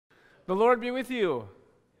The Lord be with you.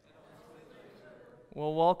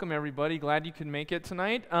 Well, welcome everybody. Glad you can make it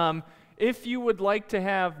tonight. If you would like to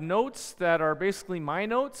have notes that are basically my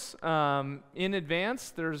notes in advance,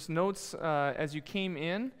 there's notes as you came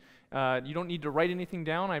in. You don't need to write anything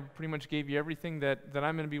down. I pretty much gave you everything that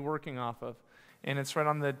I'm going to be working off of. And it's right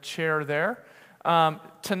on the chair there.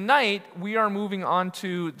 Tonight, we are moving on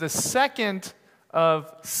to the second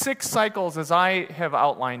of 6 cycles as I have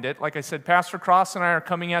outlined it. Like I said, Pastor Cross and I are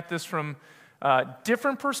coming at this from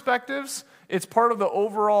different perspectives. It's part of the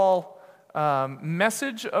overall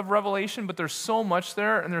message of Revelation, but there's so much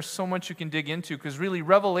there, and there's so much you can dig into, because really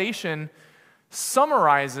Revelation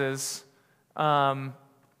summarizes pretty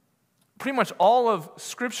much all of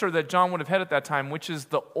Scripture that John would have had at that time, which is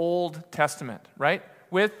the Old Testament, right?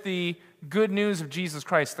 With the good news of Jesus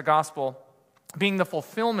Christ, the gospel, being the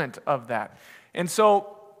fulfillment of that. And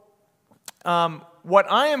so what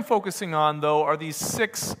I am focusing on, though, are these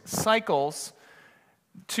 6 cycles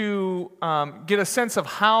to get a sense of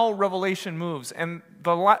how Revelation moves. And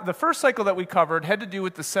the first cycle that we covered had to do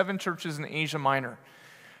with the 7 churches in Asia Minor.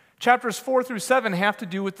 Chapters 4 through 7 have to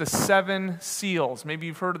do with the 7 seals. Maybe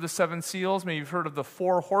you've heard of the 7 seals. Maybe you've heard of the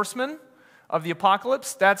 4 horsemen of the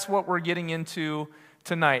apocalypse. That's what we're getting into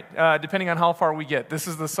tonight, depending on how far we get. This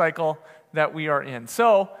is the cycle that we are in.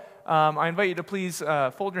 So I invite you to please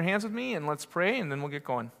fold your hands with me, and let's pray, and then we'll get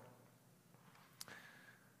going.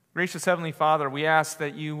 Gracious Heavenly Father, we ask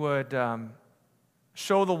that you would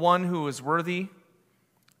show the one who is worthy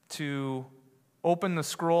to open the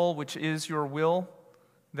scroll, which is your will,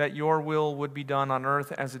 that your will would be done on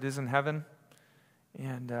earth as it is in heaven.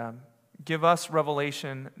 And give us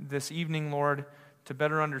revelation this evening, Lord, to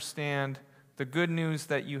better understand the good news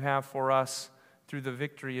that you have for us through the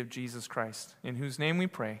victory of Jesus Christ, in whose name we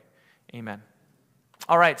pray. Amen.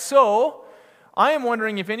 All right, so I am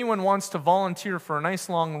wondering if anyone wants to volunteer for a nice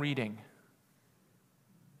long reading.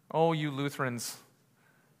 Oh, you Lutherans.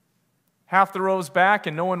 Half the rows back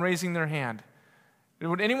and no one raising their hand.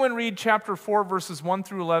 Would anyone read chapter 4, verses 1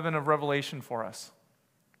 through 11 of Revelation for us?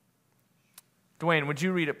 Dwayne, would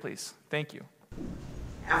you read it, please? Thank you.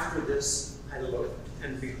 After this I looked,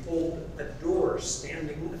 and behold, a door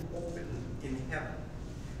standing open in heaven.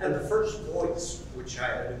 And the first voice which I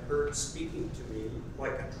had heard speaking to me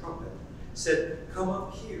like a trumpet said, "Come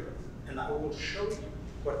up here, and I will show you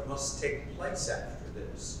what must take place after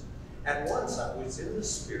this." At once I was in the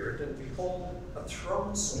Spirit, and behold, a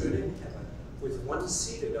throne stood in heaven, with one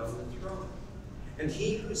seated on the throne. And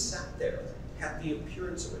he who sat there had the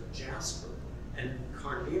appearance of a jasper and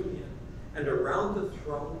carnelian, and around the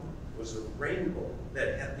throne was a rainbow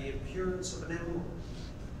that had the appearance of an emerald.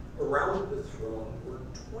 Around the throne were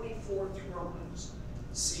 24 thrones.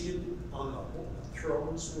 Seated on the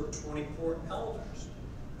thrones were 24 elders,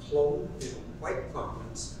 clothed in white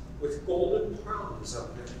garments with golden crowns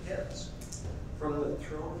on their heads. From the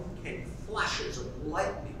throne came flashes of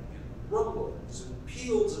lightning and rumblings and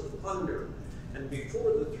peals of thunder, and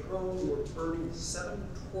before the throne were burning 7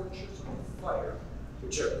 torches of fire,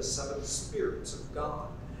 which are the 7 spirits of God.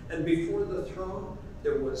 And before the throne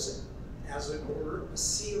there was, as it were, a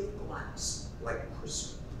sea of glass like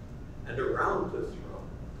crystal. And around the throne,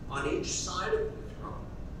 on each side of the throne,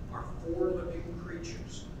 are 4 living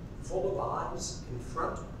creatures, full of eyes in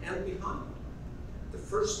front and behind. The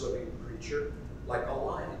first living creature like a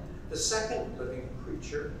lion, the second living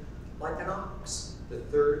creature like an ox, the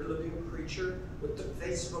third living creature with the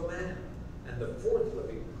face of a man, and the fourth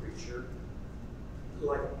living creature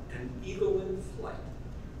like an eagle in flight.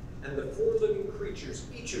 And the 4 living creatures,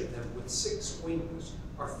 each of them with 6 wings,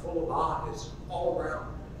 are full of eyes all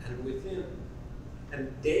around and within.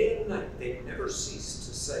 And day and night they never cease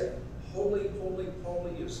to say, "Holy, holy,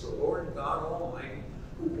 holy is the Lord God Almighty,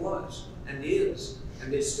 who was and is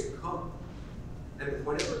to come." And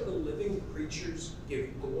whenever the living creatures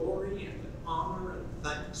give glory and honor and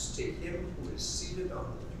thanks to him who is seated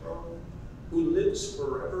on the throne, who lives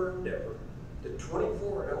forever and ever, the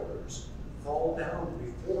 24 elders fall down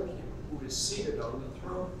before him who is seated on the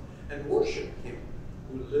throne and worship him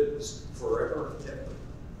who lives forever and ever.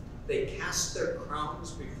 They cast their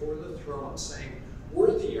crowns before the throne, saying,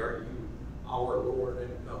 "Worthy are you, our Lord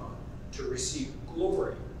and God, to receive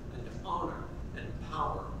glory and honor and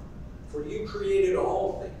power. For you created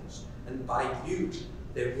all things, and by you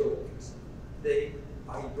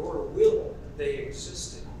by your will they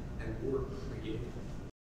existed and were created."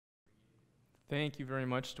 Thank you very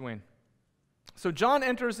much, Dwayne. So John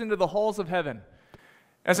enters into the halls of heaven.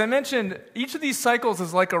 As I mentioned, each of these cycles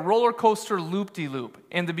is like a roller coaster loop-de-loop,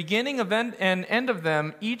 and the beginning and end of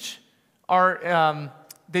them each are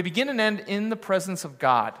they begin and end in the presence of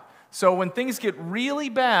God. So when things get really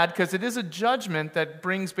bad, because it is a judgment that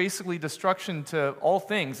brings basically destruction to all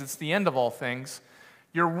things, it's the end of all things,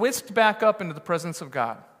 you're whisked back up into the presence of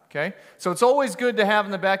God. Okay? So it's always good to have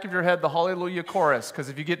in the back of your head the Hallelujah chorus, because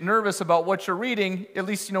if you get nervous about what you're reading, at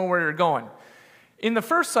least you know where you're going. In the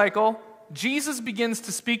first cycle, Jesus begins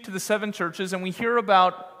to speak to the 7 churches, and we hear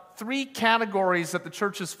about 3 categories that the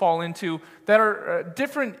churches fall into that are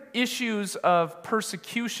different issues of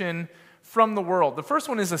persecution from the world. The first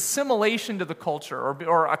one is assimilation to the culture,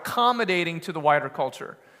 or accommodating to the wider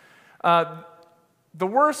culture. The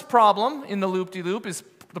worst problem in the loop-de-loop is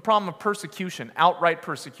the problem of persecution, outright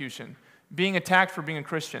persecution, being attacked for being a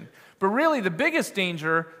Christian. But really, the biggest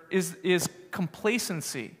danger is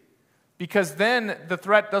complacency, because then the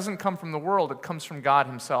threat doesn't come from the world, it comes from God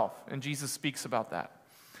himself, and Jesus speaks about that.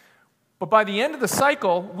 But by the end of the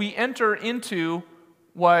cycle, we enter into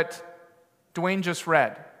what Dwayne just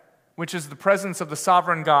read, which is the presence of the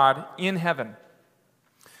sovereign God in heaven.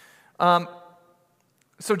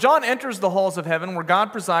 So John enters the halls of heaven where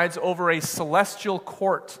God presides over a celestial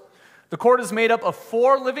court. The court is made up of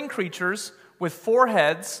 4 living creatures with 4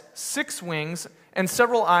 heads, 6 wings, and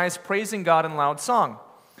several eyes praising God in loud song.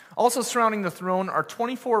 Also surrounding the throne are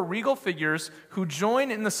 24 regal figures who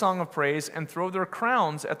join in the song of praise and throw their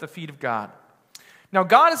crowns at the feet of God. Now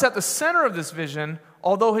God is at the center of this vision,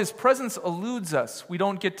 although his presence eludes us. We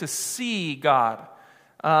don't get to see God.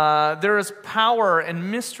 There is power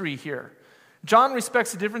and mystery here. John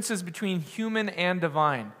respects the differences between human and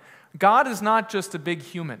divine. God is not just a big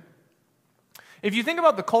human. If you think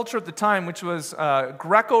about the culture at the time, which was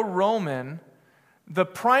Greco-Roman, the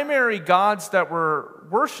primary gods that were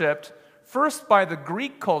worshipped, first by the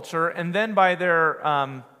Greek culture and then by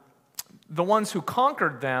the ones who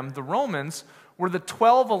conquered them, the Romans, were the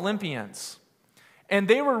 12 Olympians. And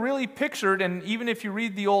they were really pictured, and even if you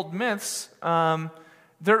read the old myths,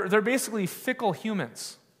 they're basically fickle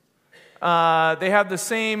humans. They have the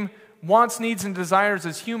same wants, needs, and desires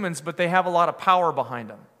as humans, but they have a lot of power behind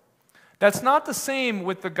them. That's not the same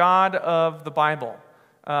with the God of the Bible.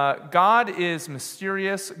 God is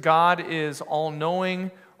mysterious. God is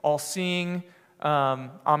all-knowing, all-seeing,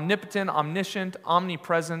 omnipotent, omniscient,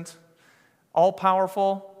 omnipresent,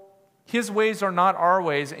 all-powerful. His ways are not our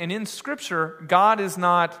ways. And in Scripture, God is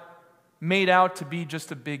not made out to be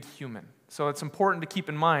just a big human. So it's important to keep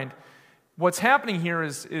in mind what's happening here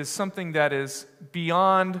is something that is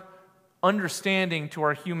beyond understanding to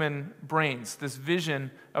our human brains, this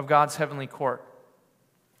vision of God's heavenly court.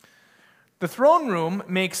 The throne room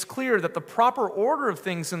makes clear that the proper order of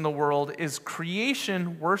things in the world is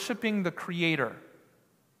creation worshiping the Creator.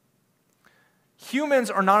 Humans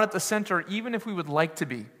are not at the center, even if we would like to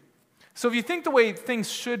be. So if you think the way things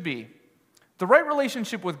should be, the right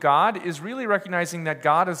relationship with God is really recognizing that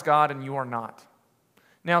God is God and you are not.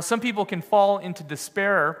 Now, some people can fall into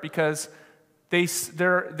despair because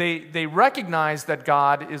they recognize that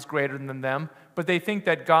God is greater than them, but they think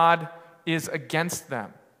that God is against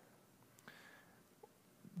them.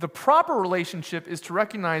 The proper relationship is to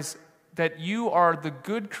recognize that you are the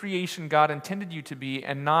good creation God intended you to be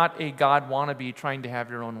and not a God wannabe trying to have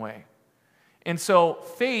your own way. And so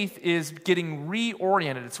faith is getting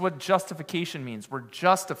reoriented. It's what justification means. We're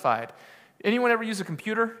justified. Anyone ever use a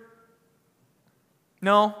computer?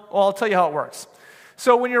 No? Well, I'll tell you how it works.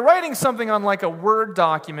 So when you're writing something on like a Word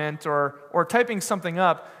document or typing something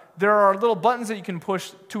up, there are little buttons that you can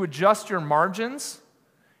push to adjust your margins,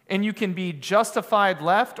 and you can be justified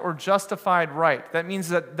left or justified right. That means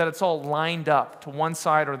that it's all lined up to one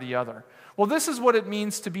side or the other. Well, this is what it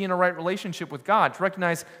means to be in a right relationship with God, to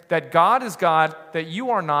recognize that God is God, that you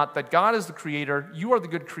are not, that God is the Creator, you are the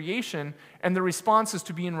good creation, and the response is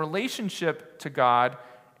to be in relationship to God,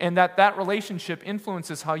 and that relationship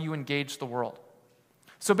influences how you engage the world.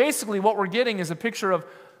 So basically what we're getting is a picture of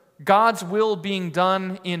God's will being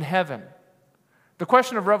done in heaven. The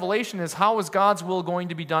question of Revelation is, how is God's will going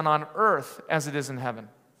to be done on earth as it is in heaven?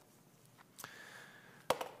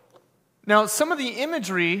 Now, some of the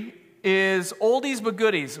imagery is oldies but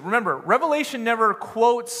goodies. Remember, Revelation never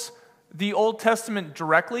quotes the Old Testament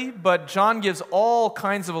directly, but John gives all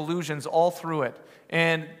kinds of allusions all through it.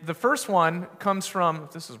 And the first one comes from,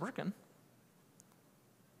 if this is working,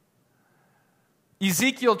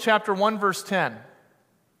 Ezekiel chapter 1, verse 10,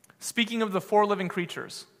 speaking of the 4 living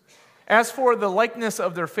creatures. As for the likeness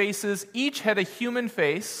of their faces, each had a human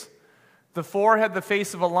face. The 4 had the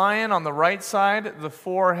face of a lion on the right side, the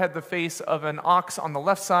 4 had the face of an ox on the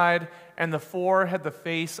left side, and the 4 had the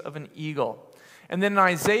face of an eagle. And then in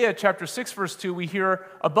Isaiah chapter 6, verse 2, we hear,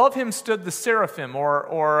 above him stood the seraphim,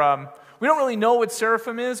 or We don't really know what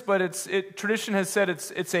seraphim is, but tradition has said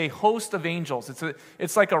it's a host of angels.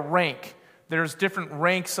 It's like a rank. There's different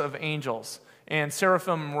ranks of angels. And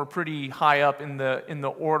seraphim were pretty high up in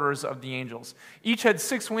the orders of the angels. Each had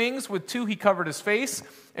 6 wings. With 2 he covered his face,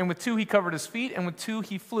 and with 2 he covered his feet, and with 2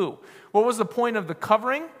 he flew. What was the point of the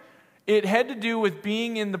covering? It had to do with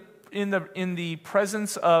being in the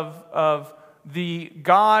presence of the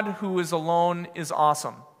God who is alone is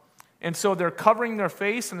awesome. And so they're covering their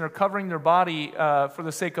face and they're covering their body for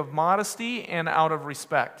the sake of modesty and out of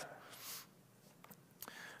respect.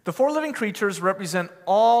 The 4 living creatures represent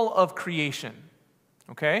all of creation,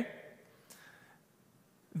 okay?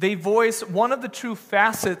 They voice one of the true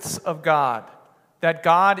facets of God, that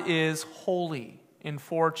God is holy in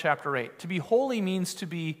 4 chapter 8. To be holy means to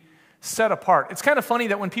be set apart. It's kind of funny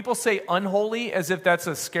that when people say unholy as if that's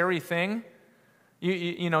a scary thing,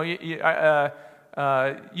 you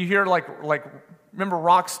hear like remember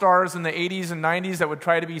rock stars in the 80s and 90s that would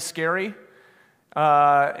try to be scary?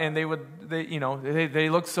 And they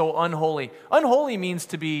look so unholy. Unholy means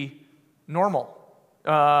to be normal,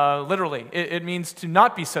 literally. It means to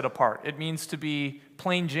not be set apart. It means to be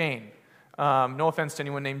plain Jane. No offense to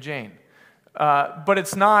anyone named Jane. But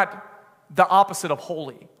it's not the opposite of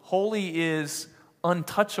holy. Holy is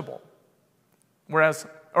untouchable. Whereas,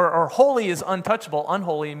 or holy is untouchable.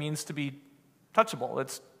 Unholy means to be touchable.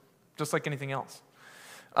 It's just like anything else.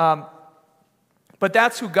 But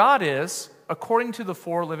that's who God is, according to the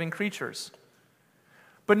 4 living creatures.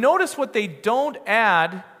 But notice what they don't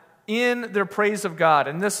add in their praise of God.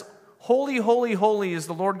 And this holy, holy, holy is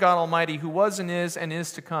the Lord God Almighty, who was and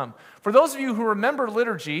is to come. For those of you who remember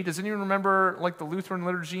liturgy, does anyone remember like the Lutheran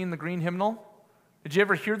liturgy and the green hymnal? Did you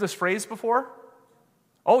ever hear this phrase before?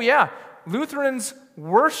 Oh yeah, Lutherans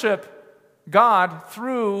worship God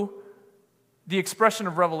through the expression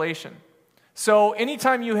of revelation. So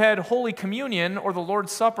anytime you had Holy Communion or the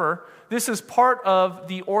Lord's Supper, this is part of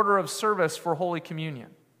the order of service for Holy Communion.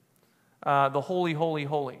 The holy, holy,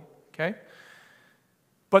 holy. Okay?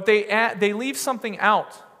 But they leave something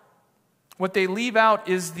out. What they leave out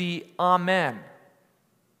is the Amen.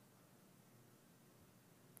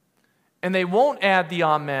 And they won't add the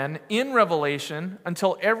Amen in Revelation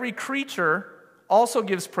until every creature also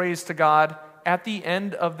gives praise to God at the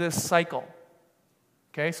end of this cycle.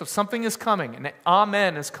 Okay, so something is coming, and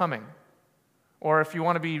Amen is coming. Or if you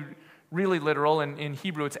want to be really literal, in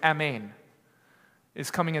Hebrew it's Amen,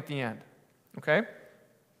 is coming at the end. Okay?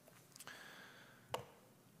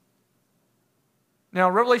 Now,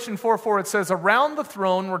 Revelation 4:4, it says, around the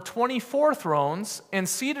throne were 24 thrones, and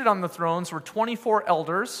seated on the thrones were 24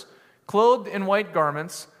 elders, clothed in white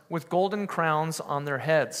garments, with golden crowns on their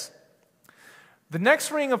heads. The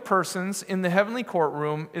next ring of persons in the heavenly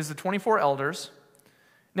courtroom is the 24 elders.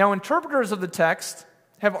 Now, interpreters of the text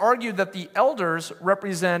have argued that the elders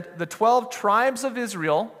represent the 12 tribes of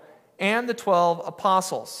Israel and the 12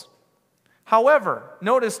 apostles. However,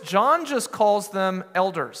 notice John just calls them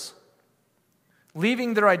elders,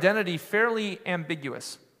 leaving their identity fairly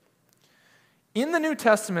ambiguous. In the New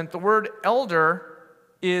Testament, the word elder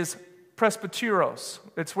is presbyteros.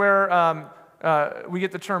 It's where we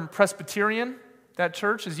get the term Presbyterian. That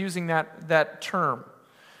church is using that term.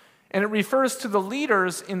 And it refers to the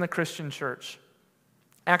leaders in the Christian church.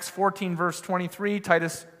 Acts 14, verse 23,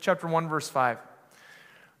 Titus chapter 1, verse 5.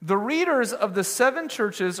 The readers of the 7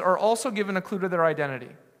 churches are also given a clue to their identity.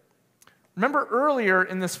 Remember earlier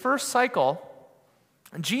in this first cycle,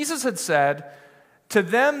 Jesus had said, to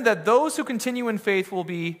them that those who continue in faith will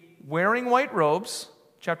be wearing white robes,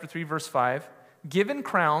 chapter 3, verse 5, given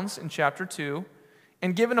crowns in chapter 2,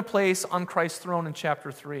 and given a place on Christ's throne in chapter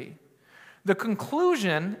 3. The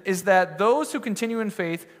conclusion is that those who continue in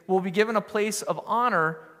faith will be given a place of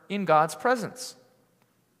honor in God's presence.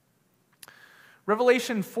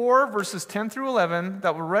 Revelation 4, verses 10 through 11,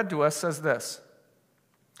 that were read to us, says this.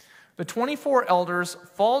 The 24 elders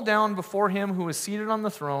fall down before him who is seated on the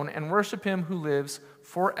throne and worship him who lives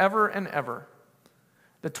forever and ever.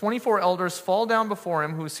 The 24 elders fall down before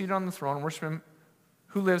him who is seated on the throne and worship him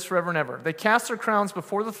who lives forever and ever. They cast their crowns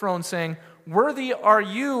before the throne, saying, worthy are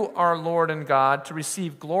you, our Lord and God, to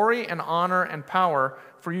receive glory and honor and power,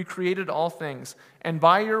 for you created all things, and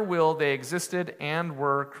by your will they existed and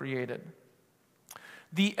were created.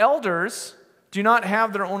 The elders do not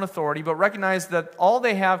have their own authority, but recognize that all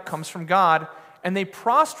they have comes from God, and they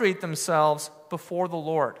prostrate themselves before the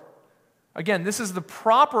Lord. Again, this is the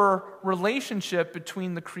proper relationship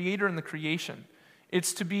between the Creator and the creation.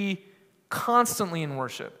 It's to be constantly in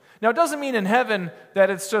worship. Now, it doesn't mean in heaven that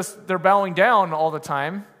it's just they're bowing down all the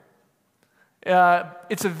time.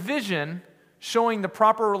 It's a vision showing the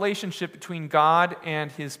proper relationship between God and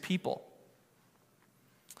his people.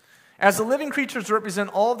 As the living creatures represent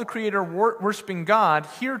all of the Creator worshiping God,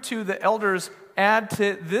 here too the elders add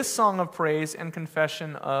to this song of praise and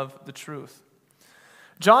confession of the truth.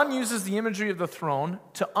 John uses the imagery of the throne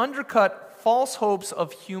to undercut false hopes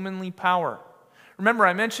of humanly power. Remember,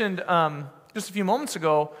 I mentioned just a few moments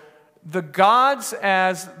ago, the gods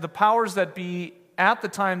as the powers that be at the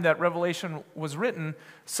time that Revelation was written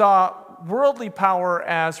saw worldly power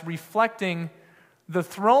as reflecting the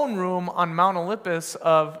throne room on Mount Olympus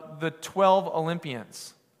of the 12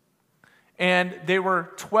 Olympians. And they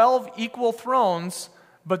were 12 equal thrones,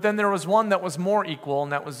 but then there was one that was more equal,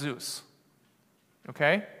 and that was Zeus.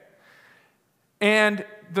 Okay? And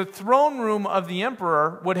the throne room of the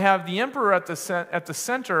emperor would have the emperor at the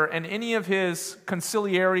center, and any of his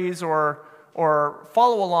conciliaries or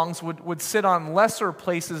follow-alongs would sit on lesser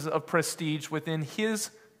places of prestige within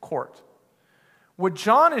his court. What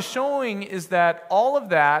John is showing is that all of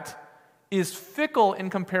that is fickle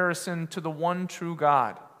in comparison to the one true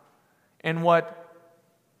God. And what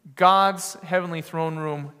God's heavenly throne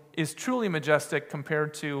room is truly majestic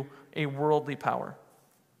compared to a worldly power.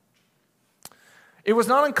 It was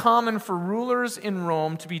not uncommon for rulers in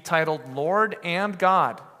Rome to be titled Lord and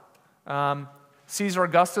God. Caesar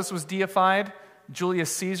Augustus was deified.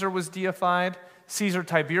 Julius Caesar was deified. Caesar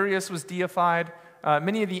Tiberius was deified.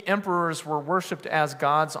 Many of the emperors were worshipped as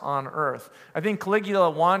gods on earth. I think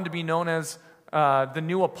Caligula wanted to be known as the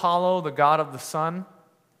new Apollo, the god of the sun.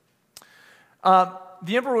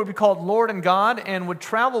 The emperor would be called Lord and God and would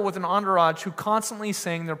travel with an entourage who constantly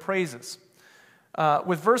sang their praises.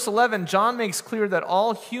 With verse 11, John makes clear that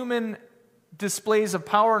all human displays of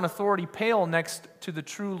power and authority pale next to the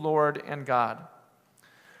true Lord and God.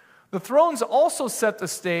 The thrones also set the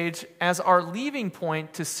stage as our leaving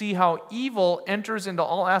point to see how evil enters into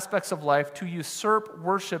all aspects of life to usurp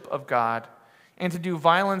worship of God and to do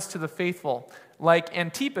violence to the faithful, like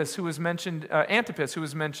Antipas, who was mentioned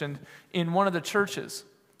in one of the churches,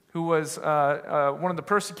 who was one of the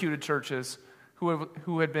persecuted churches,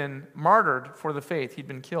 who had been martyred for the faith. He'd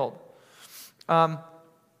been killed.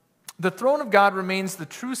 The throne of God remains the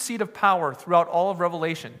true seat of power throughout all of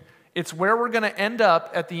Revelation. It's where we're going to end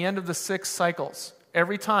up at the end of the 6 cycles.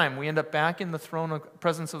 Every time we end up back in the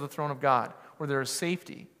presence of the throne of God, where there is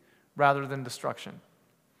safety rather than destruction.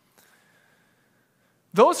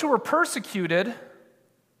 Those who were persecuted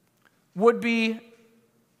would be,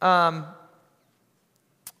 how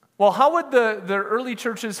would the early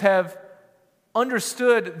churches have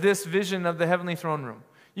understood this vision of the heavenly throne room?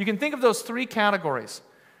 You can think of those 3 categories.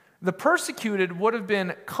 The persecuted would have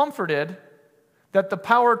been comforted that the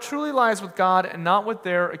power truly lies with God and not with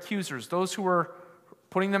their accusers, those who were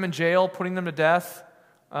putting them in jail, putting them to death,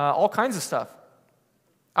 all kinds of stuff.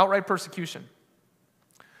 Outright persecution.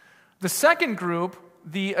 The second group,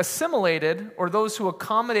 the assimilated, or those who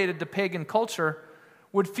accommodated to pagan culture,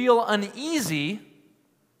 would feel uneasy,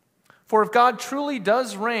 for if God truly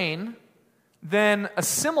does reign, then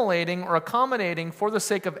assimilating or accommodating for the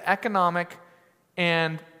sake of economic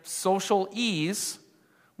and social ease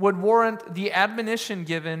would warrant the admonition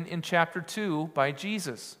given in chapter 2 by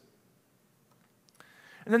Jesus.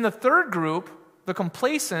 And then the third group, the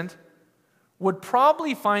complacent, would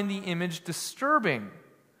probably find the image disturbing,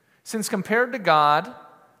 since compared to God,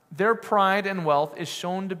 their pride and wealth is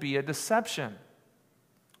shown to be a deception.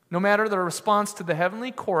 No matter the response to the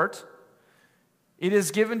heavenly court, it is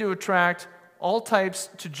given to attract all types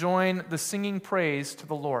to join the singing praise to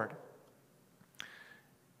the Lord.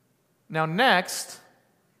 Now next,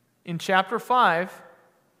 in chapter 5,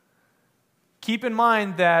 keep in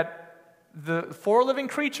mind that the 4 living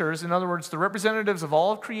creatures, in other words, the representatives of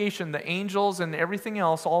all of creation, the angels and everything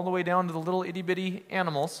else, all the way down to the little itty-bitty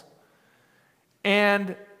animals,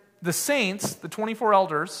 and the saints, the 24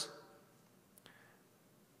 elders,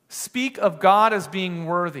 speak of God as being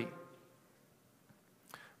worthy.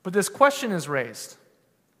 But this question is raised.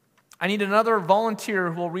 I need another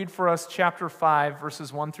volunteer who will read for us chapter 5,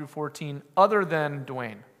 verses 1 through 14, other than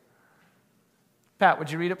Dwayne. Pat,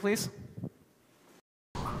 would you read it, please?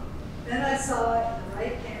 Then I saw in the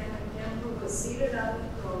right hand of him who was seated on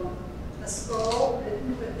the throne a scroll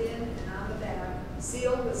written within and on the back,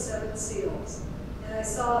 sealed with 7 seals. And I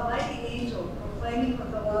saw a mighty angel proclaiming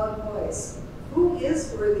with a loud voice, "Who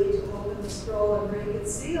is worthy to open the scroll and break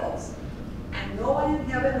its seals?" And no one in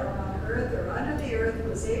heaven or on earth or under the earth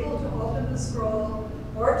was able to open the scroll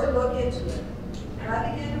or to look into it. And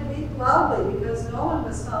I began to weep loudly because no one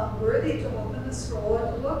was found worthy to open the scroll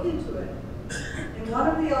or to look into it. And one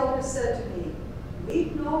of the elders said to me,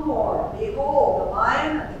 "Weep no more. Behold, the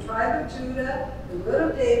Lion of the tribe of Judah, the Root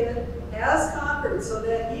of David, has conquered so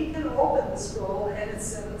that he can open the scroll and its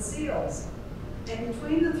 7 seals." And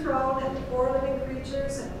between the throne and the 4 living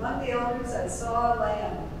creatures and among the elders I saw a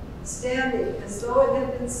lamb, standing as though it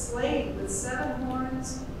had been slain, with 7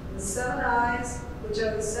 horns and 7 eyes, which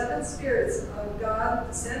are the 7 spirits of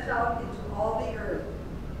God sent out into all the earth.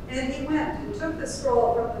 And he went and took the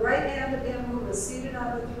scroll from the right hand of him who was seated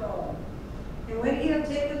on the throne. And when he had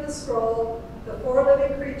taken the scroll, the 4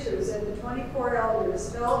 living creatures and the 24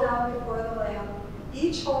 elders fell down before the Lamb,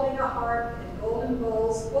 each holding a harp and golden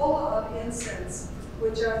bowls full of incense,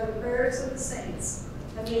 which are the prayers of the saints.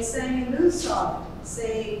 And they sang a new song,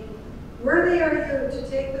 saying, Worthy are you to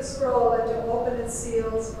take the scroll and to open its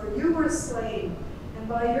seals, for you were slain, and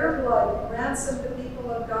by your blood ransomed the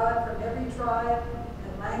people of God from every tribe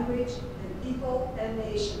and language and people and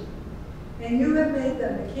nation. And you have made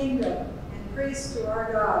them a kingdom and priests to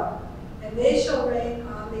our God, and they shall reign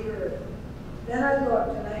on the earth. Then I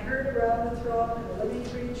looked, and I heard around the throne and the living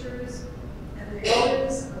creatures and the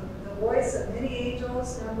elders the voice of many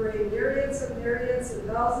angels, numbering myriads and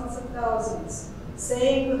thousands of thousands,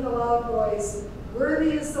 saying with a loud voice,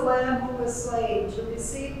 Worthy is the Lamb who was slain, to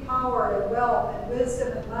receive power and wealth and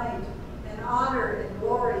wisdom and might and honor and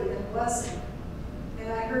glory and blessing.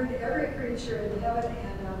 And I heard every creature in heaven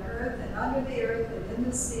and on earth and under the earth and in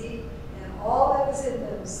the sea and all that is in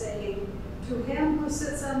them, saying, To him who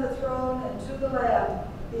sits on the throne and to the Lamb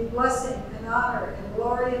be blessing and honor and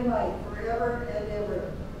glory and might forever and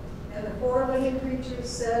ever. And the 4 living creatures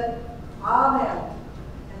said, Amen.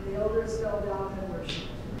 And the elders fell down and worshiped.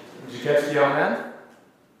 Did you catch the amen?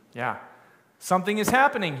 Yeah. Something is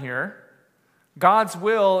happening here. God's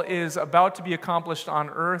will is about to be accomplished on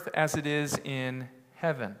earth as it is in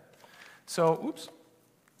heaven. So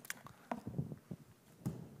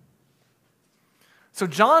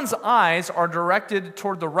John's eyes are directed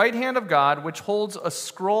toward the right hand of God, which holds a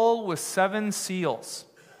scroll with 7 seals.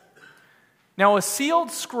 Now, a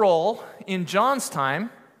sealed scroll in John's time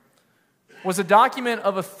was a document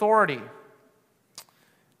of authority.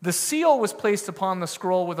 The seal was placed upon the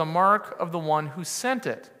scroll with a mark of the one who sent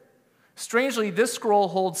it. Strangely, this scroll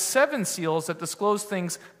holds 7 seals that disclose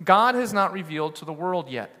things God has not revealed to the world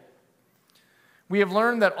yet. We have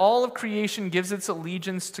learned that all of creation gives its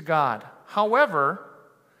allegiance to God. However,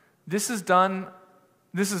 this is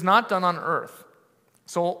not done on earth.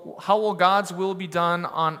 So how will God's will be done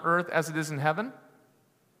on earth as it is in heaven?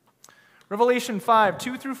 Revelation 5,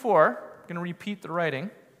 2 through 4, I'm going to repeat the writing.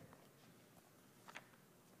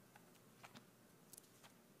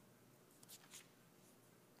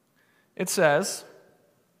 It says,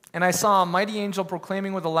 And I saw a mighty angel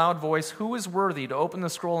proclaiming with a loud voice, Who is worthy to open the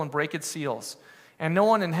scroll and break its seals? And no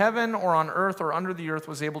one in heaven or on earth or under the earth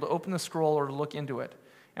was able to open the scroll or to look into it.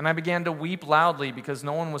 And I began to weep loudly because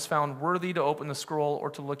no one was found worthy to open the scroll or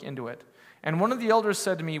to look into it. And one of the elders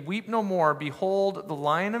said to me, Weep no more. Behold, the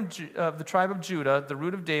Lion of the tribe of Judah, the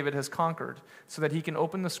root of David, has conquered, so that he can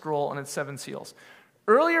open the scroll and its 7 seals.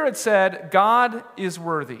 Earlier it said, God is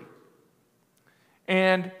worthy.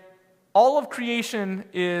 And all of creation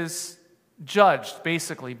is judged,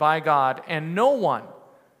 basically, by God. And no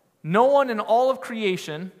one in all of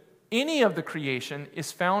creation, any of the creation,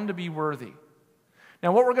 is found to be worthy.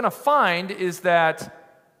 Now, what we're going to find is that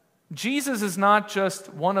Jesus is not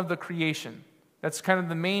just one of the creation. That's kind of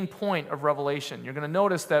the main point of Revelation. You're going to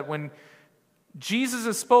notice that when Jesus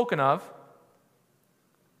is spoken of,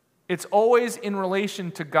 it's always in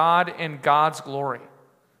relation to God and God's glory.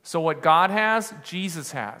 So what God has,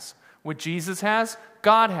 Jesus has. What Jesus has,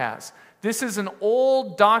 God has. This is an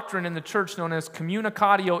old doctrine in the church known as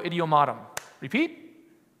communicatio idiomatum. Repeat.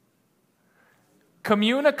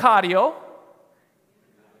 Communicatio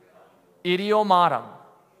idiomatum.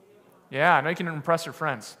 Yeah, I know you can impress your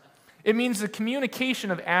friends. It means the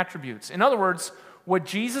communication of attributes. In other words, what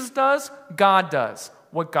Jesus does, God does.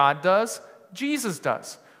 What God does, Jesus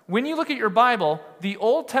does. When you look at your Bible, the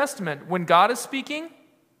Old Testament, when God is speaking,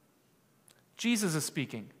 Jesus is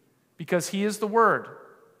speaking, because he is the Word.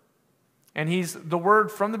 And he's the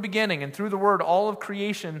Word from the beginning, and through the Word, all of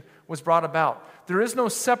creation was brought about. There is no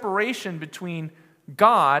separation between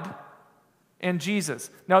God and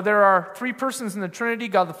Jesus. Now, there are 3 persons in the Trinity,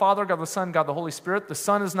 God the Father, God the Son, God the Holy Spirit. The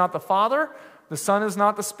Son is not the Father, the Son is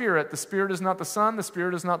not the Spirit is not the Son, the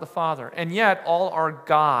Spirit is not the Father. And yet, all are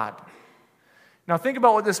God. Now, think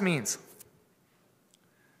about what this means.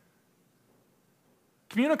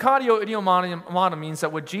 Communicatio idiomatum means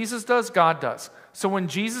that what Jesus does, God does. So when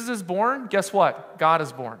Jesus is born, guess what? God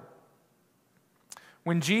is born.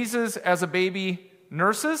 When Jesus, as a baby,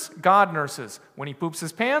 nurses, God nurses. When he poops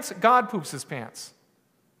his pants, God poops his pants.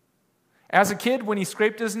 As a kid, when he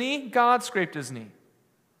scraped his knee, God scraped his knee.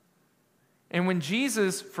 And when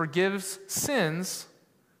Jesus forgives sins,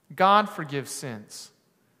 God forgives sins.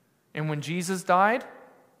 And when Jesus died,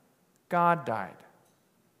 God died.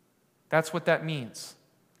 That's what that means.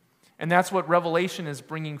 And that's what Revelation is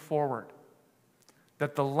bringing forward.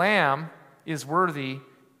 That the Lamb is worthy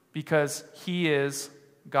because he is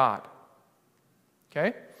God.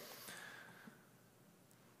 Okay?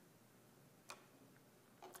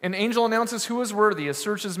 An angel announces who is worthy. A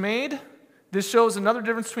search is made. This shows another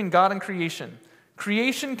difference between God and creation.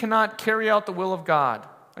 Creation cannot carry out the will of God.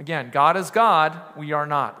 Again, God is God, we are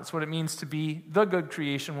not. That's what it means to be the good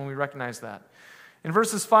creation when we recognize that. In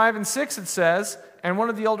verses 5 and 6 it says, "And one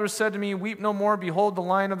of the elders said to me, Weep no more, behold, the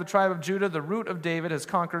Lion of the tribe of Judah, the root of David, has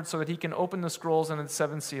conquered so that he can open the scrolls and its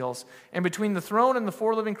 7 seals. And between the throne and the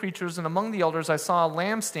 4 living creatures and among the elders I saw a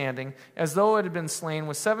lamb standing, as though it had been slain,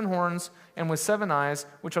 with 7 horns and with 7 eyes,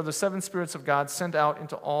 which are the 7 spirits of God sent out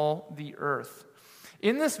into all the earth."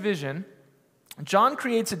 In this vision, John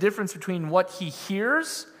creates a difference between what he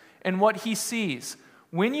hears and what he sees.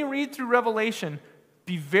 When you read through Revelation,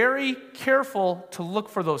 be very careful to look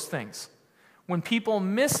for those things. When people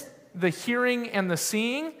miss the hearing and the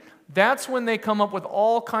seeing, that's when they come up with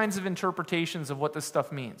all kinds of interpretations of what this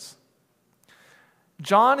stuff means.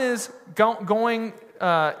 John is going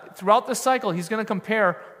throughout the cycle, he's going to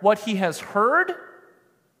compare what he has heard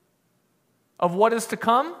of what is to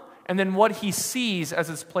come, and then what he sees as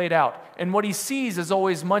it's played out. And what he sees is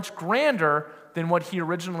always much grander than what he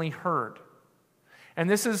originally heard. And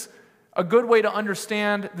this is a good way to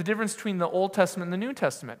understand the difference between the Old Testament and the New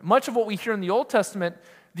Testament. Much of what we hear in the Old Testament,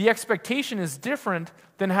 the expectation is different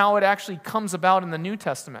than how it actually comes about in the New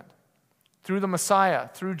Testament, through the Messiah,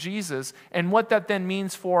 through Jesus, and what that then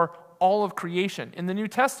means for all of creation. In the New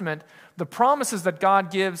Testament, the promises that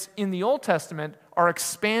God gives in the Old Testament are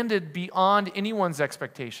expanded beyond anyone's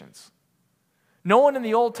expectations. No one in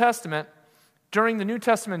the Old Testament, during the New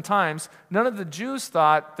Testament times, none of the Jews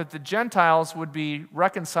thought that the Gentiles would be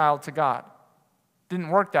reconciled to God. It didn't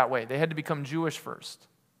work that way. They had to become Jewish first.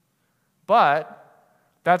 But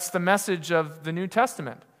that's the message of the New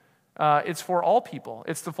Testament. It's for all people.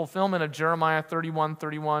 It's the fulfillment of Jeremiah 31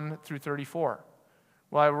 through 34.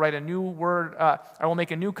 Well, I will write a new word. I will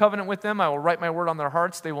make a new covenant with them. I will write my word on their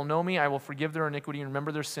hearts. They will know me. I will forgive their iniquity and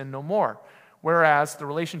remember their sin no more. Whereas the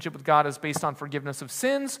relationship with God is based on forgiveness of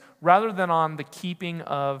sins rather than on the keeping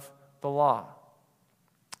of the law.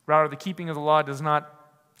 Rather, the keeping of the law does not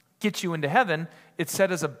get you into heaven. It's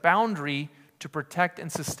set as a boundary to protect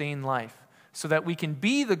and sustain life so that we can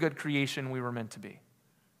be the good creation we were meant to be,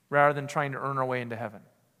 rather than trying to earn our way into heaven.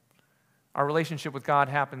 Our relationship with God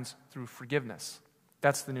happens through forgiveness.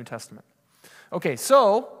 That's the New Testament. Okay,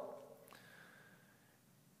 so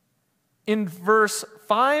in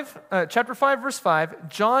chapter 5, verse 5,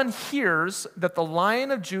 John hears that the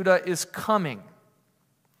Lion of Judah is coming.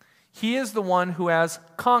 He is the one who has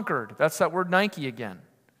conquered. That's that word Nike again.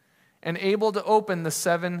 And able to open the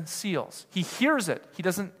 7 seals. He hears it. He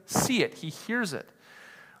doesn't see it. He hears it.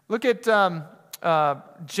 Look at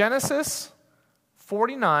Genesis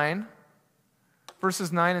 49,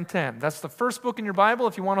 verses 9 and 10. That's the first book in your Bible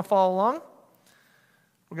if you want to follow along.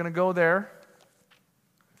 We're going to go there.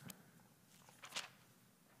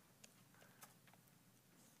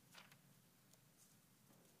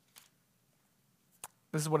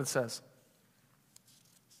 This is what it says.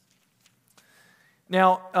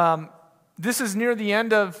 Now, this is near the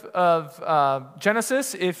end of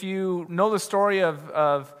Genesis. If you know the story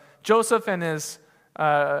of Joseph and his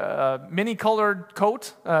mini-colored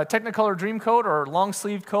coat, Technicolor dream coat, or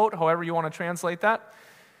long-sleeved coat, however you want to translate that.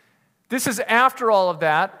 This is after all of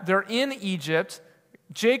that. They're in Egypt.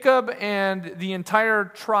 Jacob and the entire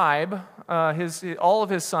tribe, all of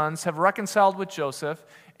his sons, have reconciled with Joseph,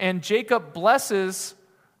 and Jacob blesses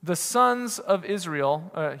the sons of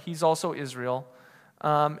Israel. He's also Israel.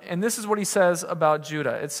 And this is what he says about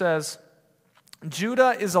Judah. It says,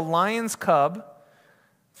 "Judah is a lion's cub.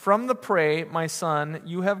 From the prey, my son,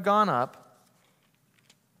 you have gone up.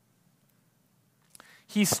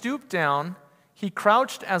 He stooped down. He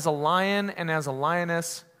crouched as a lion and as a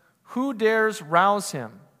lioness. Who dares rouse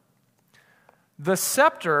him? The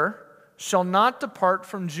scepter shall not depart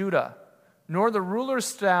from Judah, nor the ruler's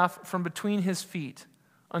staff from between his feet,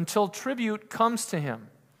 until tribute comes to him,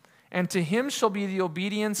 and to him shall be the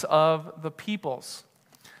obedience of the peoples."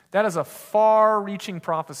 That is a far-reaching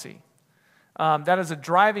prophecy. That is a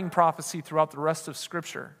driving prophecy throughout the rest of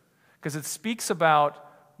Scripture, because it speaks about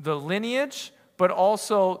the lineage, but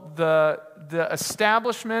also the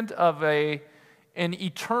establishment of an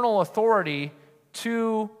eternal authority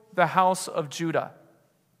to the house of Judah.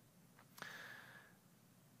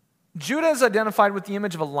 Judah is identified with the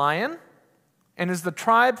image of a lion, and is the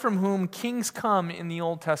tribe from whom kings come in the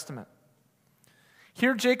Old Testament.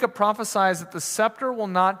 Here Jacob prophesies that the scepter will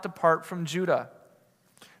not depart from Judah.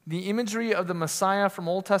 The imagery of the Messiah from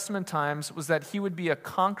Old Testament times was that he would be a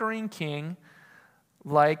conquering king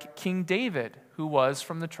like King David, who was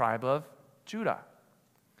from the tribe of Judah,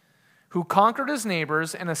 who conquered his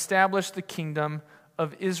neighbors and established the kingdom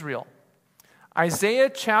of Israel. Isaiah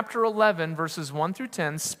chapter 11, verses 1 through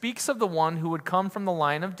 10, speaks of the one who would come from the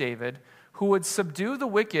line of David, who would subdue the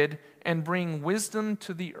wicked and bring wisdom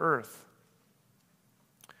to the earth.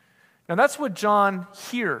 Now that's what John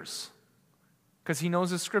hears, because he knows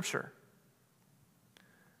his scripture.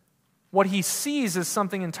 What he sees is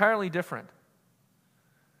something entirely different.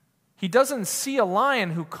 He doesn't see a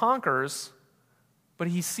lion who conquers, but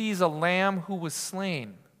he sees a lamb who was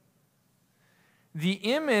slain. The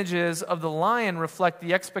images of the lion reflect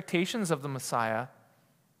the expectations of the Messiah,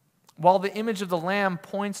 while the image of the lamb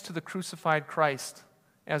points to the crucified Christ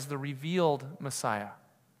as the revealed Messiah.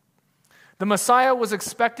 The Messiah was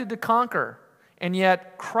expected to conquer, and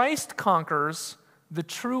yet Christ conquers the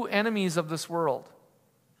true enemies of this world,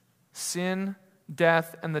 sin,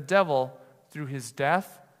 death, and the devil, through his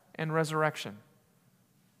death and resurrection.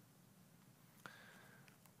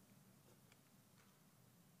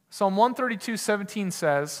 Psalm 132:17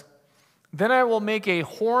 says, "Then I will make a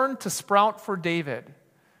horn to sprout for David.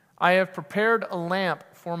 I have prepared a lamp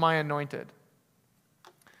for my anointed."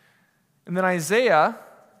 And then Isaiah,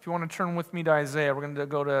 if you want to turn with me to Isaiah, we're going to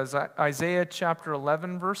go to Isaiah chapter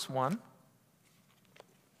 11, verse 1.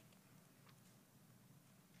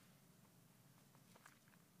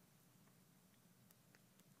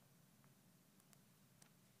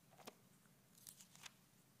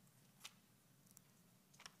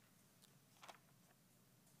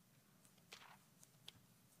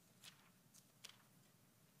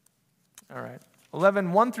 All right.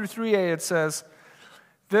 11, 1 through 3a, it says,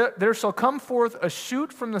 "There shall come forth a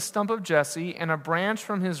shoot from the stump of Jesse, and a branch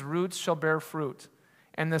from his roots shall bear fruit.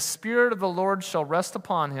 And the Spirit of the Lord shall rest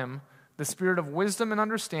upon him, the Spirit of wisdom and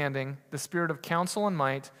understanding, the Spirit of counsel and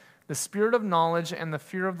might, the Spirit of knowledge and the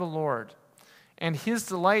fear of the Lord. And his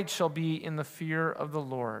delight shall be in the fear of the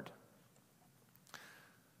Lord."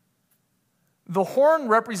 The horn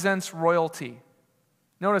represents royalty.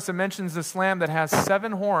 Notice it mentions this lamb that has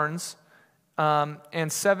 7 horns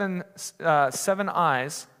and seven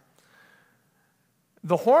eyes.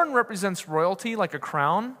 The horn represents royalty like a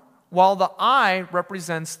crown, while the eye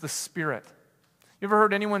represents the Spirit. You ever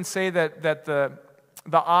heard anyone say that the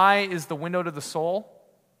eye is the window to the soul?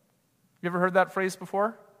 You ever heard that phrase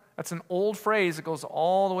before? That's an old phrase. It goes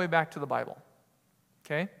all the way back to the Bible.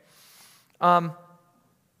 Okay? The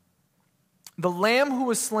lamb who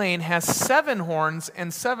was slain has 7 horns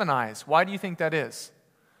and 7 eyes. Why do you think that is?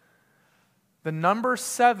 The number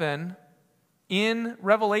 7 in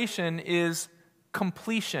Revelation is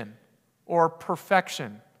completion or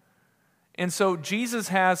perfection. And so Jesus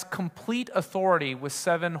has complete authority with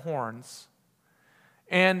 7 horns.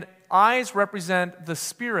 And eyes represent the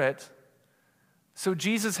Spirit, so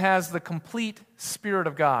Jesus has the complete Spirit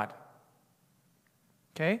of God.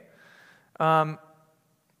 Okay?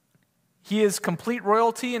 He is complete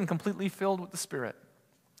royalty and completely filled with the Spirit.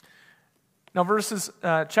 Now,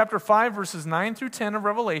 chapter 5, verses 9 through 10 of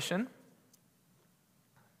Revelation.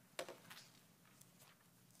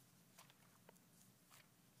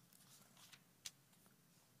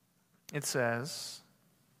 It says,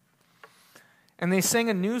 "And they sang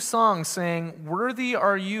a new song, saying, 'Worthy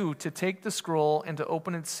are you to take the scroll and to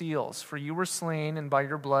open its seals, for you were slain, and by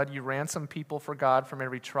your blood you ransomed people for God from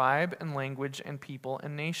every tribe and language and people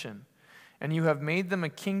and nation. And you have made them a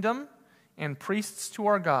kingdom and priests to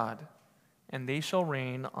our God, and they shall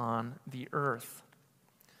reign on the earth.'"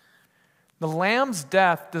 The Lamb's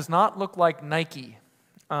death does not look like Nike.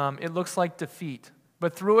 It looks like defeat.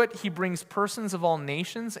 But through it, he brings persons of all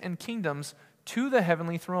nations and kingdoms to the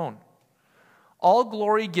heavenly throne. All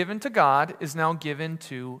glory given to God is now given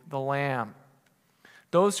to the Lamb.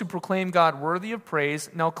 Those who proclaim God worthy of praise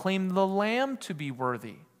now claim the Lamb to be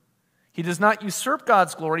worthy. He does not usurp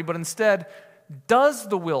God's glory, but instead does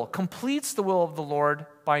the will, completes the will of the Lord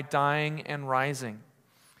by dying and rising.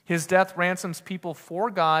 His death ransoms people for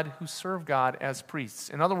God who serve God as priests.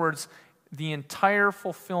 In other words, the entire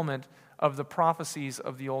fulfillment of the prophecies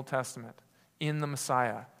of the Old Testament in the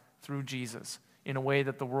Messiah through Jesus in a way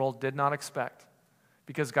that the world did not expect,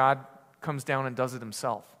 because God comes down and does it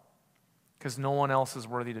himself, because no one else is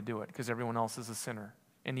worthy to do it, because everyone else is a sinner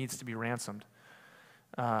and needs to be ransomed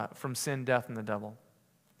from sin, death, and the devil.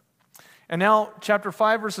 And now, chapter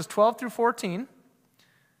 5, verses 12 through 14,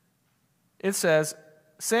 it says,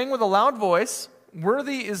 "Saying with a loud voice,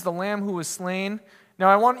 Worthy is the Lamb who was slain. Now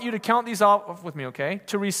I want you to count these off with me, okay?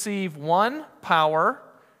 To receive 1, power,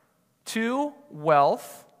 2,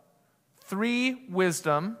 wealth, 3,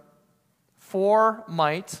 wisdom, 4,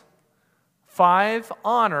 might, 5,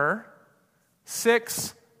 honor,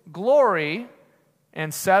 6, glory,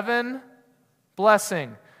 and 7,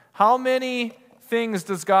 blessing. How many things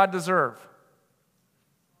does God deserve?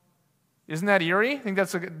 Isn't that eerie? You think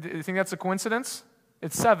that's a coincidence?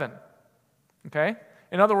 It's 7. Okay?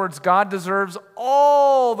 In other words, God deserves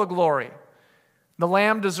all the glory. The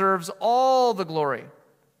Lamb deserves all the glory.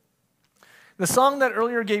 The song that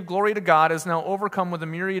earlier gave glory to God is now overcome with a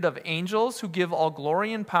myriad of angels who give all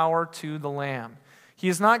glory and power to the Lamb. He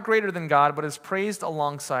is not greater than God, but is praised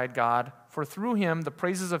alongside God, for through him the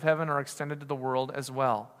praises of heaven are extended to the world as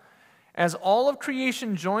well. As all of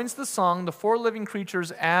creation joins the song, the 4 living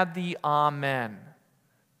creatures add the Amen.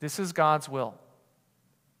 This is God's will.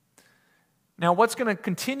 Now, what's going to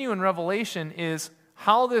continue in Revelation is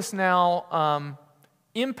how this now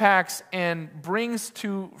impacts and brings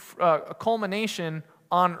to a culmination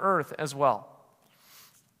on earth as well.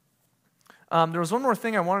 There was one more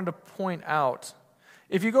thing I wanted to point out.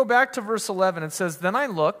 If you go back to verse 11, it says, "Then I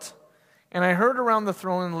looked, and I heard around the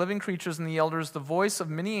throne and the living creatures and the elders the voice of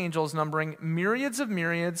many angels numbering myriads of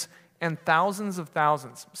myriads and thousands of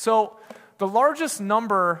thousands." So the largest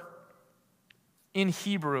number in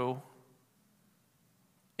Hebrew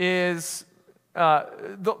is,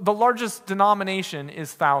 the largest denomination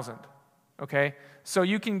is 1,000, okay? So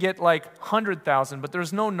you can get like 100,000, but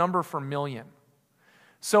there's no number for million.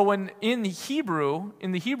 So when in the Hebrew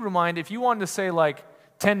mind, if you wanted to say like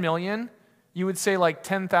 10 million, you would say like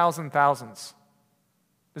 10,000 thousands.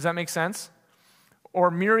 Does that make sense? Or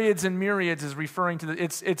myriads and myriads is referring to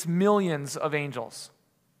it's millions of angels,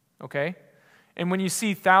 okay? And when you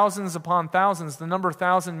see thousands upon thousands, the number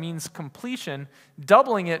 1,000 means completion.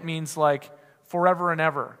 Doubling it means like forever and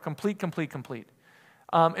ever. Complete.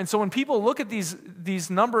 And so when people look at these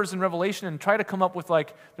numbers in Revelation and try to come up with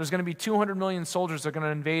like, there's going to be 200 million soldiers that are going to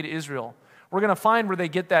invade Israel, we're going to find where they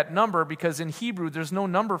get that number, because in Hebrew, there's no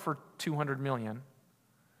number for 200 million.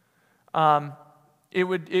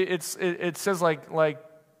 It says like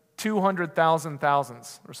 200,000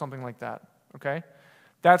 thousands or something like that, okay?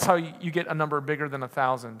 That's how you get a number bigger than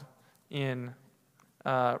 1,000 in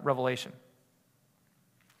Revelation.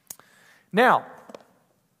 Now,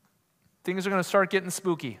 things are going to start getting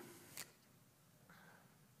spooky.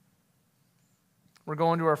 We're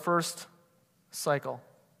going to our first cycle.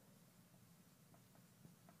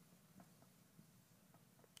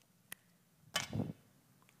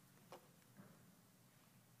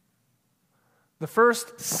 The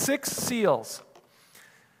first 6 seals.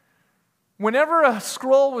 Whenever a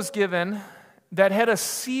scroll was given that had a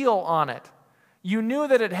seal on it, you knew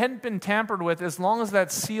that it hadn't been tampered with as long as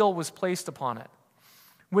that seal was placed upon it.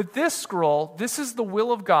 With this scroll, this is the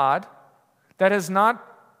will of God that has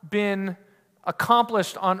not been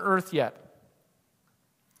accomplished on earth yet.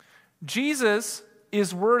 Jesus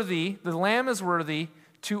is worthy, the Lamb is worthy,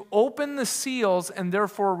 to open the seals and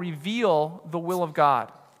therefore reveal the will of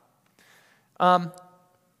God.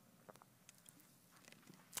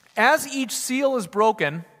 As each seal is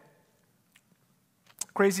broken,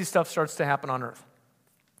 crazy stuff starts to happen on earth.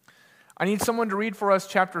 I need someone to read for us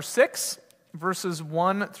chapter 6, verses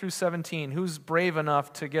 1 through 17. Who's brave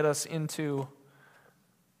enough to get us into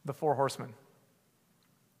the 4 horsemen?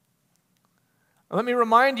 Let me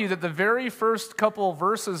remind you that the very first couple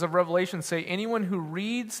verses of Revelation say anyone who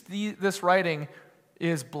reads this writing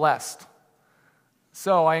is blessed.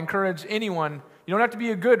 So I encourage anyone, you don't have to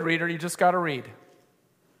be a good reader, you just got to read.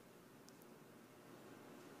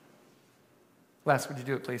 Les, would you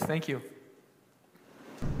do it, please? Thank you.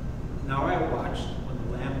 Now I watched when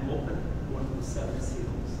the Lamb opened one of the 7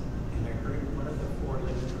 seals, and I heard one of the 4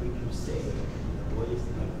 living creatures say, with a voice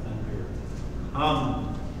like thunder,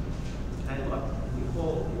 "Come." And I looked, and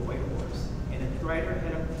behold, a white horse, and its rider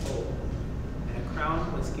had a colt, and a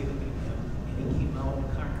crown was given to him, and he came out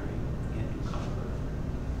conquering and to conquer.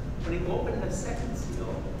 When he opened the 2nd seal,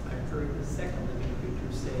 I heard the 2nd living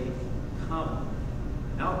creature say, "Come."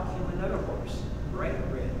 Now came another horse, bright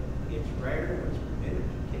red. Its rider was permitted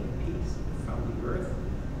to take peace from the earth,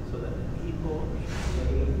 so that the people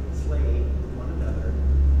should slay one another,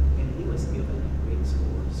 and he was given a great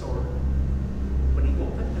sword. When he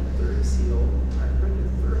opened the 3rd seal, I heard the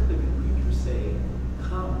 3rd living creature say,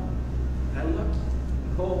 "Come." And I looked,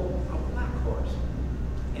 behold, a black horse,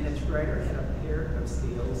 and its rider had a pair of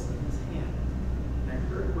scales in his hand. And I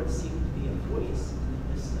heard what seemed to be a voice in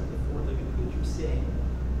the midst of the 4 living creatures saying,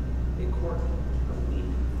 "A quart of wheat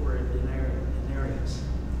for a denarius,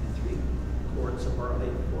 and 3 quarts of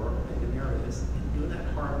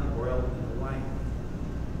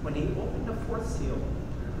he opened the fourth seal,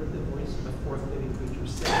 I heard the voice of the fourth living creature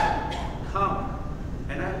say, "Come."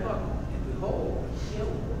 And I looked, and behold, a pale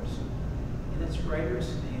horse, and its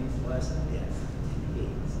rider's name was Death,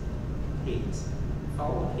 and Hades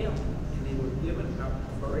followed him, and they were given up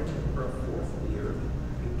authority for a fourth of the earth,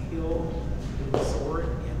 and killed with sword,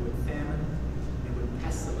 and with famine, and with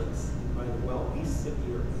pestilence by the wild beasts of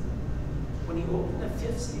the earth. When he opened the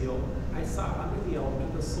fifth seal, I saw under the altar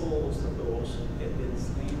the souls of those who had been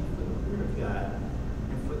slain for the word of God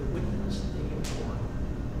and for the witness they had borne.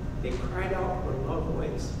 They cried out with a loud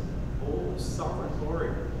voice, "O sovereign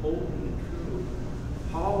Lord, holy and true,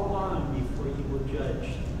 how long before you will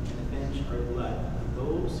judge and avenge our blood on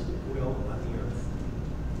those who dwell on the earth?"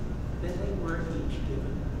 Then they were each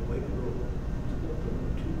given a white robe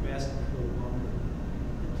to rest no longer,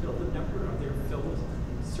 until the number of their fellow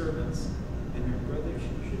servants and their brothers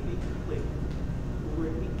should be complete, who were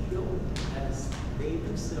to be killed as they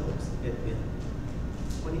themselves had been.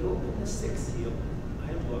 When he opened the sixth seal,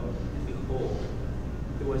 I looked, and behold,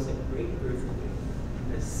 there was a great earthquake,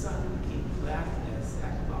 and the sun became black as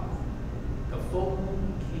sackcloth. The full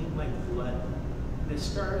moon came like blood, and the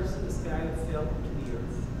stars of the sky fell to the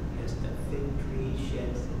earth, as the fig tree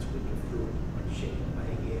sheds its winter fruit when shaken by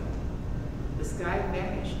a gale. The sky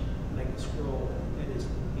vanished like a scroll that is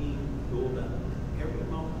being rolled up. Every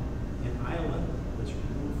mountain and island was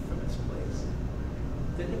removed from its place.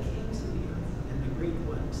 Then the kings of the earth, and the great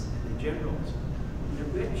ones, and the generals, and the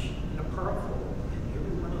rich, and the powerful, and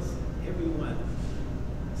everyone,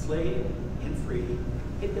 slave and free,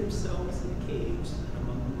 hid themselves in the caves and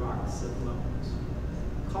among the rocks of the mountains,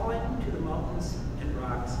 calling to the mountains and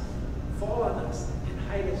rocks, "Fall on us and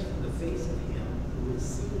hide us from the face of him who is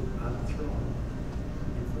seated on the throne,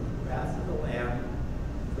 and from the wrath of the Lamb,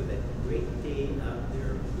 for the great day of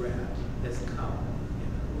their wrath has come,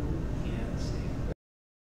 and who can stand?"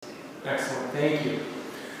 Excellent, thank you.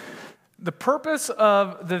 The purpose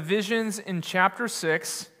of the visions in chapter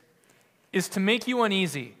 6 is to make you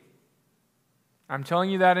uneasy. I'm telling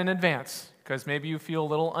you that in advance, because maybe you feel a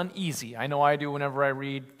little uneasy. I know I do whenever I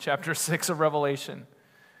read chapter 6 of Revelation.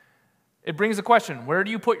 It brings a question: where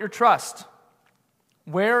do you put your trust?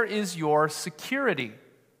 Where is your security?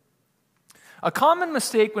 A common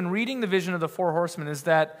mistake when reading the vision of the four horsemen is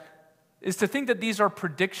to think that these are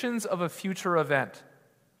predictions of a future event.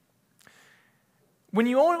 When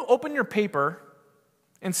you open your paper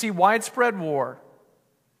and see widespread war,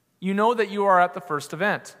 you know that you are at the first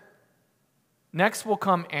event. Next will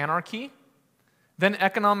come anarchy, then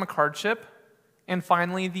economic hardship, and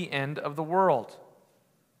finally the end of the world.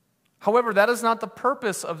 However, that is not the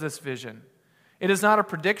purpose of this vision. It is not a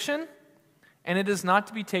prediction, and it is not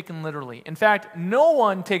to be taken literally. In fact, no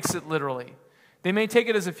one takes it literally. They may take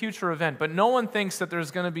it as a future event, but no one thinks that there's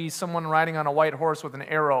going to be someone riding on a white horse with an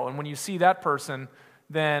arrow, and when you see that person,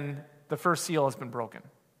 then the first seal has been broken.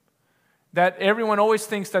 That everyone always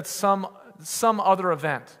thinks that's some other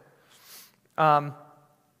event.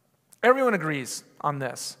 Everyone agrees on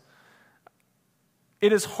this.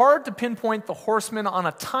 It is hard to pinpoint the horsemen on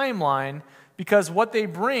a timeline because what they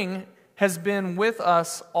bring has been with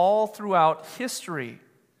us all throughout history,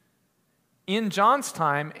 in John's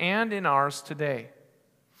time and in ours today.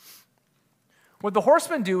 What the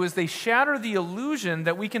horsemen do is they shatter the illusion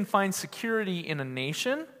that we can find security in a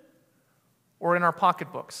nation or in our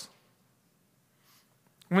pocketbooks.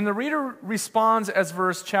 When the reader responds as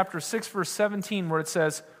chapter 6, verse 17, where it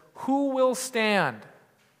says, "Who will stand?"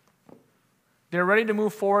 they're ready to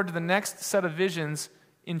move forward to the next set of visions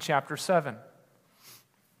in chapter 7.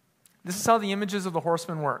 This is how the images of the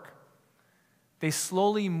horsemen work. They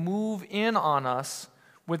slowly move in on us,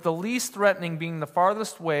 with the least threatening being the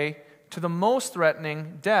farthest way to the most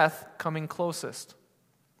threatening, death, coming closest.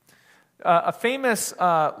 A famous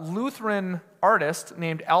Lutheran artist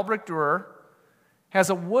named Albrecht Dürer has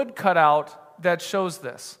a wood cutout that shows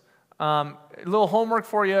this. A little homework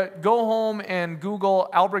for you. Go home and Google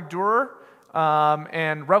Albrecht Dürer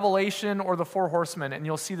and Revelation or the Four Horsemen, and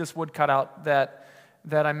you'll see this wood cutout that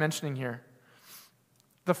I'm mentioning here.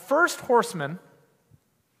 The first horseman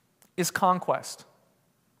is conquest.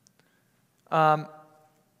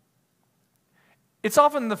 It's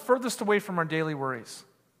often the furthest away from our daily worries.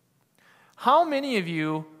 How many of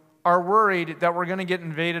you are worried that we're going to get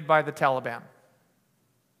invaded by the Taliban?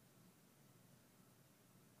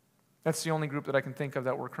 That's the only group that I can think of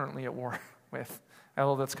that we're currently at war with,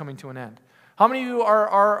 although that's coming to an end. How many of you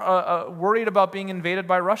are worried about being invaded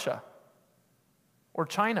by Russia or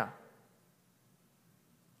China,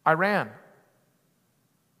 Iran?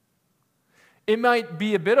 It might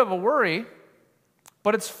be a bit of a worry,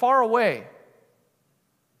 but it's far away.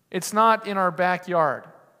 It's not in our backyard.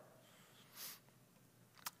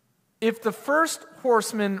 If the first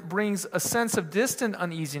horseman brings a sense of distant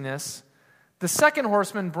uneasiness, the second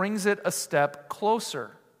horseman brings it a step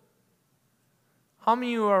closer. How many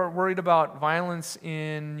of you are worried about violence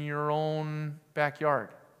in your own backyard?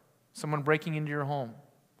 Someone breaking into your home,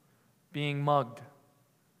 being mugged,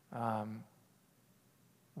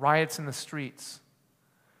 riots in the streets.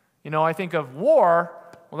 I think of war.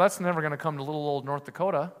 Well, that's never going to come to little old North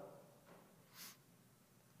Dakota.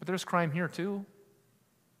 But there's crime here too.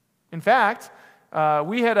 In fact,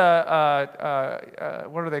 we had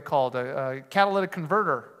what are they called? A catalytic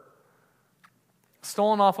converter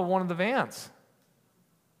stolen off of one of the vans.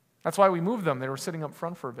 That's why we moved them. They were sitting up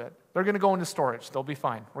front for a bit. They're going to go into storage. They'll be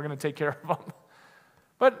fine. We're going to take care of them.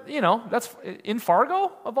 But, that's in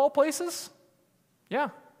Fargo, of all places. Yeah.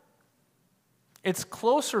 It's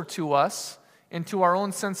closer to us and to our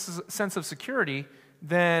own sense of security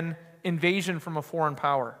than invasion from a foreign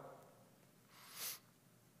power.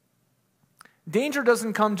 Danger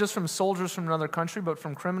doesn't come just from soldiers from another country, but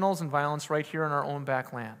from criminals and violence right here in our own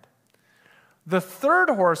backland. The third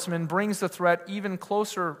horseman brings the threat even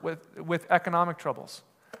closer with economic troubles.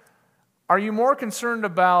 Are you more concerned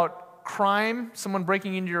about crime, someone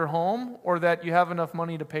breaking into your home, or that you have enough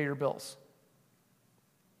money to pay your bills?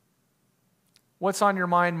 What's on your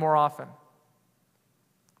mind more often?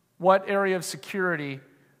 What area of security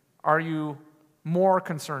are you more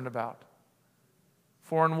concerned about?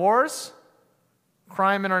 Foreign wars?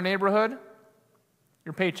 Crime in our neighborhood?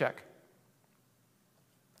 Your paycheck?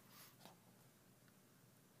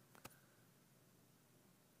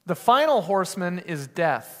 The final horseman is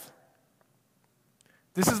death.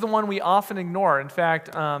 This is the one we often ignore. In fact,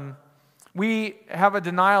 we have a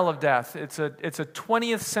denial of death. It's a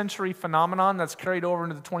 20th century phenomenon that's carried over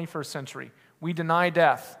into the 21st century. We deny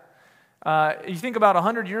death. You think about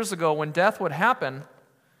 100 years ago when death would happen,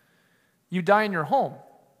 you die in your home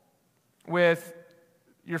with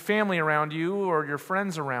your family around you or your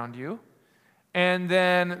friends around you, and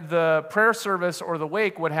then the prayer service or the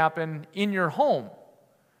wake would happen in your home.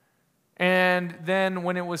 And then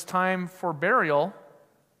when it was time for burial,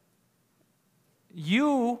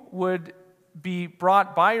 you would be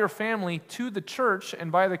brought by your family to the church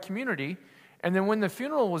and by the community, and then when the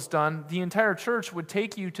funeral was done, the entire church would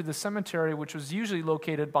take you to the cemetery, which was usually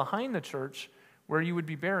located behind the church, where you would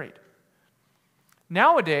be buried.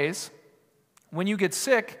 Nowadays, when you get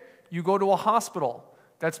sick, you go to a hospital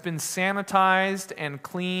that's been sanitized and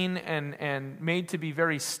clean and made to be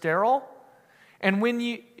very sterile. And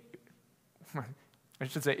I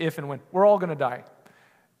should say if and when, we're all going to die.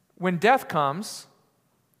 When death comes,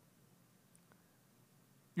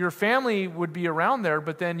 your family would be around there,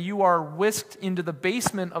 but then you are whisked into the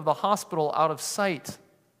basement of the hospital out of sight.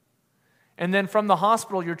 And then from the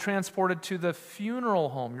hospital, you're transported to the funeral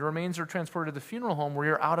home. Your remains are transported to the funeral home where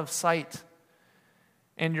you're out of sight.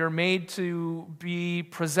 And you're made to be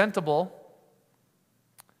presentable,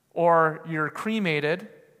 or you're cremated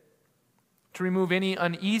to remove any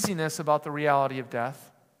uneasiness about the reality of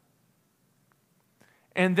death.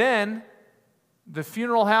 And then the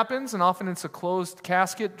funeral happens, and often it's a closed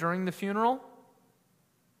casket during the funeral.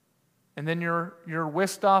 And then you're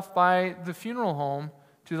whisked off by the funeral home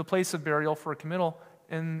to the place of burial for a committal,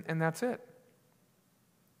 and that's it.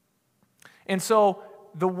 And so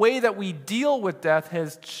the way that we deal with death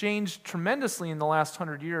has changed tremendously in the last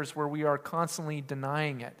 100 years, where we are constantly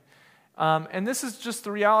denying it. And this is just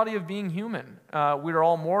the reality of being human. We're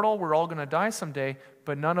all mortal, we're all going to die someday,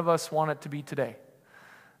 but none of us want it to be today.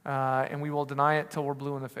 And we will deny it till we're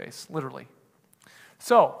blue in the face, literally.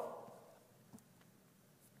 So,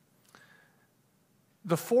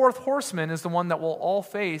 the fourth horseman is the one that we'll all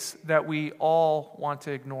face, that we all want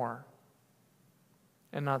to ignore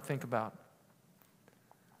and not think about.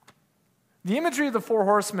 The imagery of the four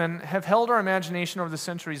horsemen have held our imagination over the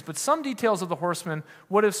centuries, but some details of the horsemen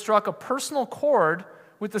would have struck a personal chord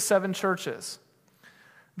with the seven churches.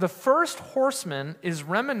 The first horseman is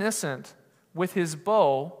reminiscent with his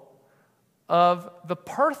bow of the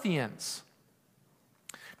Parthians.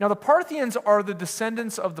 Now, the Parthians are the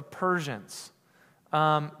descendants of the Persians.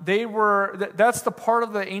 That's the part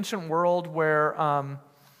of the ancient world where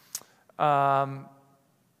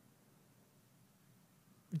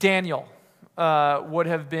Daniel would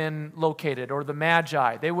have been located, or the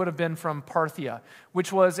Magi. They would have been from Parthia,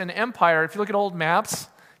 which was an empire. If you look at old maps,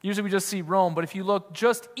 usually we just see Rome, but if you look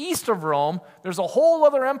just east of Rome, there's a whole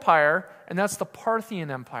other empire, and that's the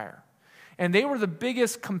Parthian Empire. And they were the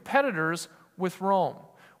biggest competitors with Rome.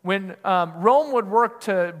 When Rome would work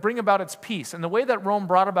to bring about its peace, and the way that Rome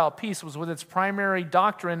brought about peace was with its primary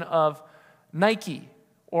doctrine of Nike,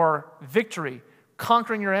 or victory,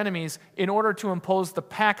 conquering your enemies in order to impose the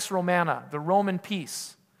Pax Romana, the Roman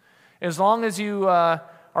peace. As long as you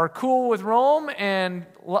are cool with Rome and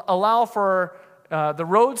allow for the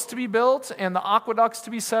roads to be built and the aqueducts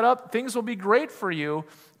to be set up, things will be great for you,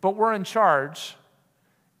 but we're in charge,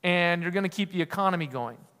 and you're going to keep the economy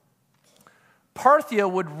going. Parthia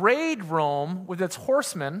would raid Rome with its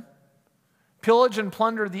horsemen, pillage and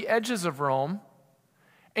plunder the edges of Rome,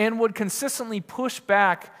 and would consistently push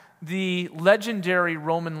back the legendary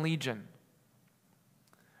Roman legion.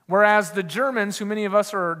 Whereas the Germans, who many of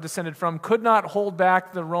us are descended from, could not hold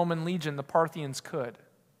back the Roman legion, the Parthians could.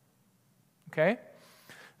 Okay?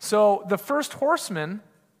 So the first horsemen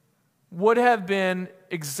would have been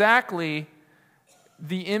exactly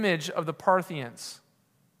the image of the Parthians,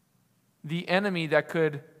 the enemy that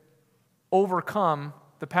could overcome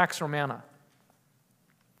the Pax Romana.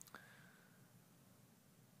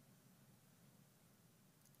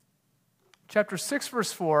 Chapter 6,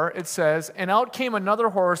 verse 4, it says, "And out came another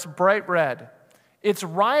horse, bright red. Its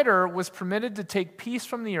rider was permitted to take peace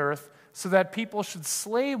from the earth, so that people should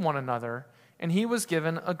slay one another, and he was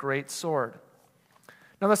given a great sword."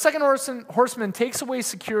 Now the second horseman takes away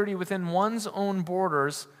security within one's own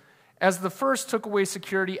borders, as the first took away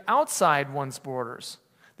security outside one's borders.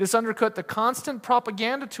 This undercut the constant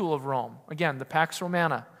propaganda tool of Rome, again, the Pax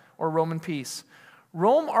Romana, or Roman peace.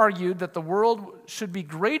 Rome argued that the world should be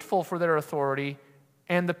grateful for their authority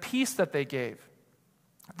and the peace that they gave.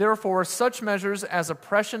 Therefore, such measures as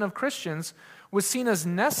oppression of Christians was seen as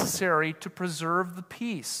necessary to preserve the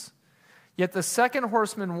peace. Yet the second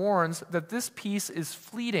horseman warns that this peace is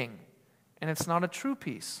fleeting, and it's not a true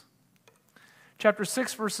peace. Chapter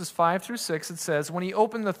 6, verses 5 through 6, it says, "When he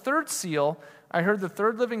opened the third seal, I heard the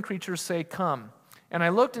third living creature say, 'Come.' And I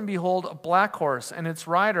looked, and behold, a black horse, and its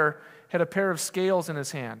rider had a pair of scales in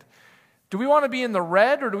his hand." Do we want to be in the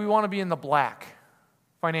red, or do we want to be in the black,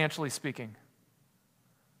 financially speaking?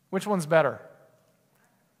 Which one's better?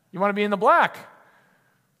 You want to be in the black.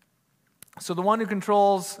 So the one who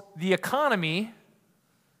controls the economy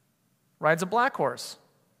rides a black horse.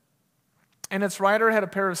 And its rider had a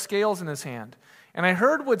pair of scales in his hand. And I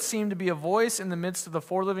heard what seemed to be a voice in the midst of the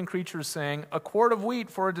four living creatures saying, "A quart of wheat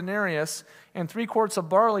for a denarius, and 3 quarts of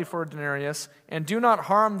barley for a denarius, and do not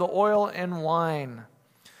harm the oil and wine."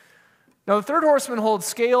 Now the third horseman holds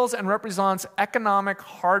scales and represents economic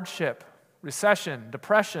hardship, recession,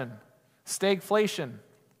 depression, stagflation.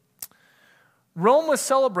 Rome was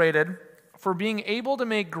celebrated for being able to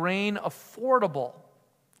make grain affordable,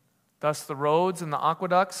 thus the roads and the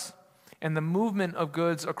aqueducts, and the movement of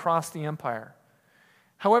goods across the empire.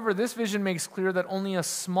 However, this vision makes clear that only a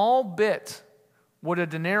small bit would a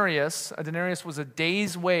denarius was a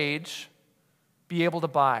day's wage, be able to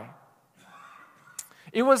buy.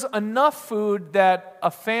 It was enough food that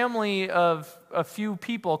a family of a few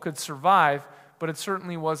people could survive, but it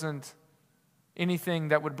certainly wasn't anything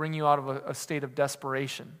that would bring you out of a state of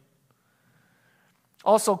desperation.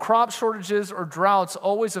 Also, crop shortages or droughts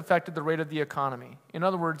always affected the rate of the economy. In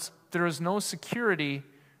other words, there is no security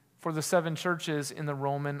for the 7 churches in the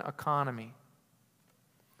Roman economy.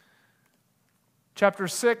 Chapter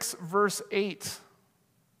 6, verse 8,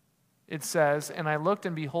 it says, "And I looked,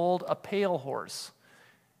 and behold, a pale horse,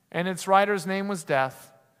 and its rider's name was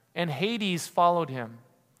Death, and Hades followed him.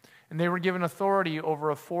 And they were given authority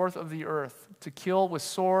over 1/4 of the earth, to kill with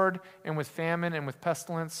sword, and with famine, and with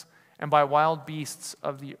pestilence, and by wild beasts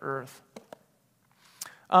of the earth."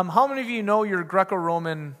 How many of you know your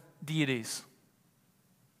Greco-Roman deities?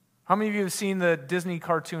 How many of you have seen the Disney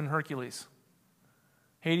cartoon Hercules?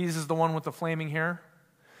 Hades is the one with the flaming hair.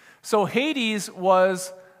 So Hades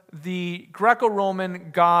was the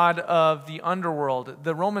Greco-Roman god of the underworld.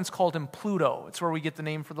 The Romans called him Pluto. It's where we get the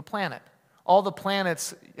name for the planet. All the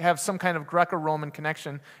planets have some kind of Greco-Roman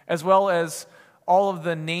connection, as well as all of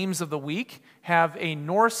the names of the week have a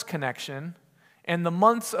Norse connection, and the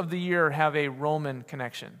months of the year have a Roman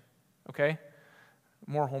connection. Okay?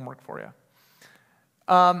 More homework for you.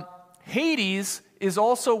 Hades is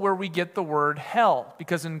also where we get the word hell,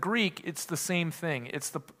 because in Greek it's the same thing. It's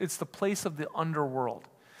the place of the underworld.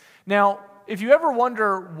 Now, if you ever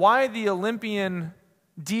wonder why the Olympian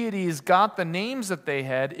deities got the names that they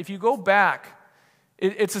had, if you go back,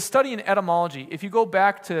 it's a study in etymology. If you go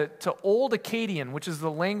back to Old Akkadian, which is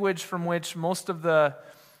the language from which most of the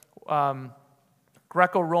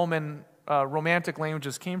Greco-Roman Romantic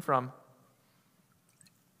languages came from,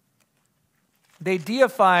 they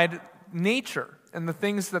deified nature and the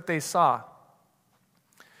things that they saw.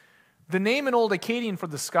 The name in Old Akkadian for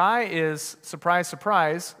the sky is, surprise,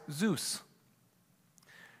 surprise, Zeus.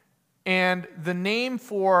 And the name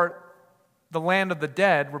for the land of the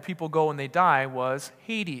dead, where people go when they die, was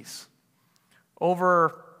Hades.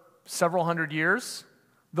 Over several hundred years,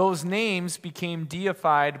 those names became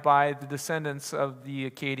deified by the descendants of the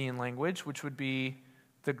Akkadian language, which would be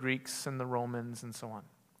the Greeks and the Romans and so on.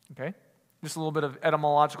 Okay? Just a little bit of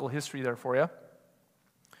etymological history there for you.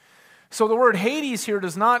 So the word Hades here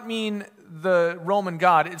does not mean the Roman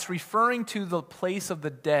god. It's referring to the place of the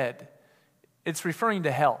dead. It's referring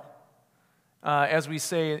to hell, as we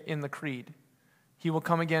say in the Creed. He will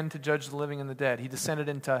come again to judge the living and the dead. He descended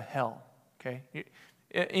into hell. Okay?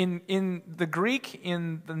 In the Greek,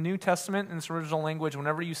 in the New Testament, in its original language,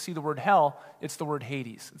 whenever you see the word hell, it's the word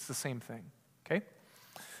Hades. It's the same thing. Okay?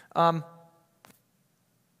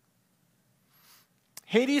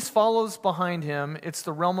 Hades follows behind him. It's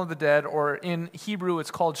the realm of the dead, or in Hebrew,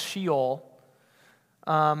 it's called Sheol.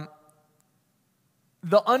 The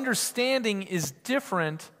understanding is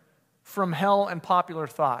different from hell and popular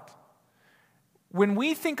thought. When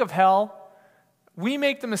we think of hell, we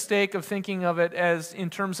make the mistake of thinking of it as in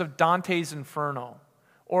terms of Dante's Inferno,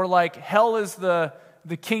 or like hell is the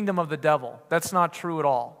kingdom of the devil. That's not true at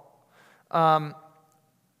all.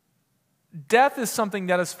 Death is something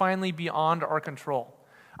that is finally beyond our control.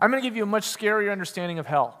 I'm going to give you a much scarier understanding of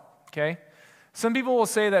hell, okay? Some people will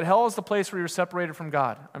say that hell is the place where you're separated from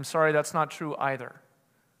God. I'm sorry, that's not true either.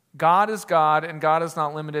 God is God, and God is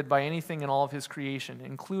not limited by anything in all of his creation,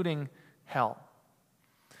 including hell.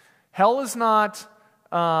 Hell is not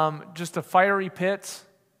just a fiery pit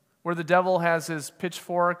where the devil has his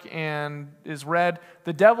pitchfork and is red.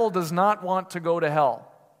 The devil does not want to go to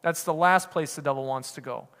hell. That's the last place the devil wants to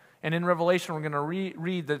go. And in Revelation, we're going to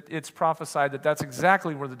read that it's prophesied that that's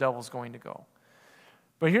exactly where the devil's going to go.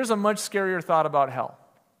 But here's a much scarier thought about hell.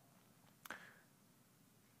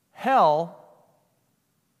 Hell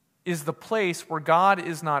is the place where God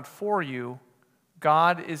is not for you,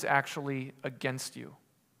 God is actually against you.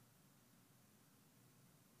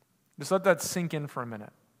 Just let that sink in for a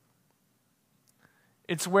minute.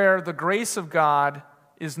 It's where the grace of God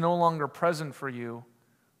is no longer present for you.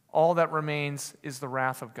 All that remains is the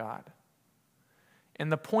wrath of God.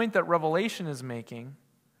 And the point that Revelation is making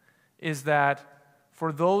is that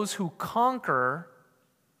for those who conquer,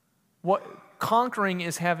 conquering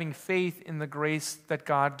is having faith in the grace that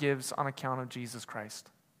God gives on account of Jesus Christ.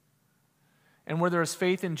 And where there is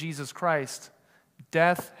faith in Jesus Christ,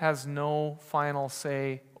 death has no final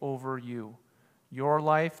say over you, your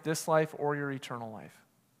life, this life, or your eternal life.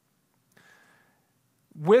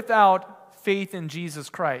 Without faith in Jesus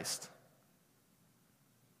Christ,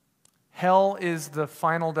 hell is the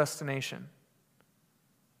final destination.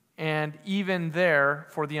 And even there,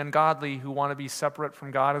 for the ungodly who want to be separate from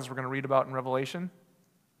God, as we're going to read about in Revelation,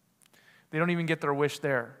 they don't even get their wish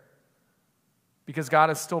there. Because God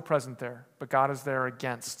is still present there, but God is there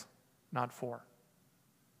against, not for.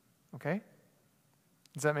 Okay?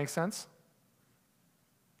 Does that make sense?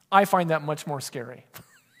 I find that much more scary,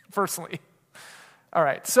 personally. All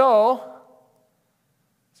right, so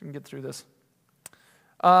we can get through this.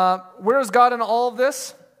 Where is God in all of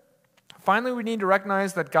this? Finally, we need to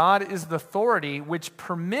recognize that God is the authority which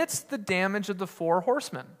permits the damage of the four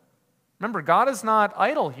horsemen. Remember, God is not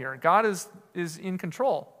idle here. God is in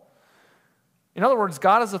control. In other words,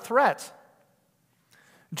 God is a threat.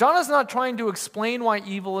 John is not trying to explain why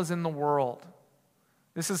evil is in the world.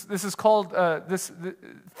 This is called,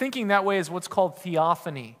 thinking that way is what's called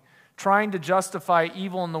theophany, trying to justify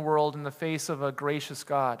evil in the world in the face of a gracious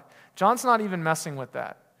God. John's not even messing with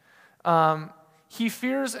that. He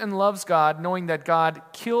fears and loves God, knowing that God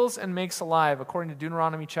kills and makes alive, according to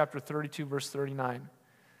Deuteronomy chapter 32, verse 39.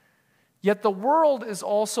 Yet the world is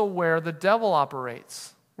also where the devil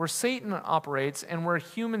operates, where Satan operates, and where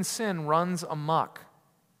human sin runs amok.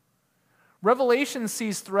 Revelation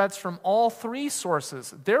sees threats from all three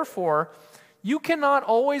sources. Therefore, you cannot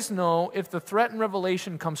always know if the threat in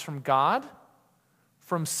Revelation comes from God,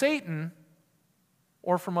 from Satan,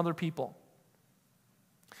 or from other people.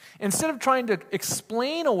 Instead of trying to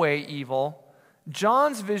explain away evil,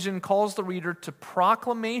 John's vision calls the reader to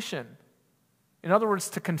proclamation. In other words,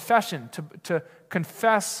 to confession, to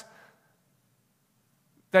confess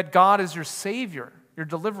that God is your Savior, your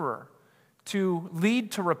deliverer, to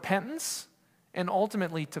lead to repentance, and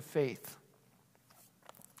ultimately to faith.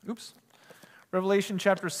 Revelation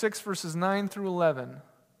chapter 6, verses 9 through 11.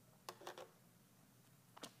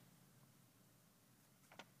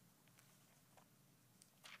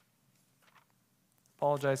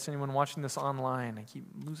 Apologize to anyone watching this online. I keep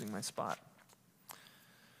losing my spot.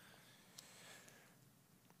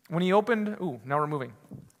 When he opened, now we're moving.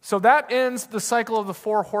 So that ends the cycle of the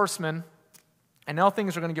four horsemen, and now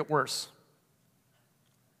things are going to get worse.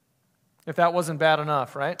 If that wasn't bad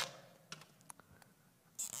enough, right?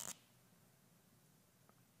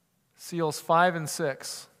 Seals 5 and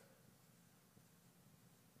 6.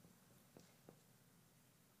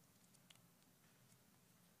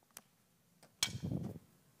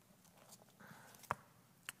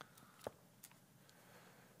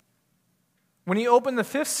 When he opened the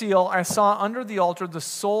fifth seal, I saw under the altar the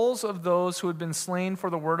souls of those who had been slain for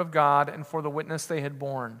the word of God and for the witness they had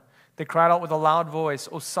borne. They cried out with a loud voice,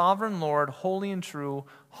 O sovereign Lord, holy and true,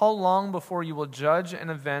 how long before you will judge and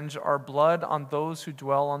avenge our blood on those who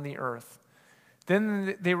dwell on the earth?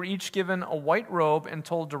 Then they were each given a white robe and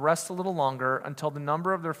told to rest a little longer until the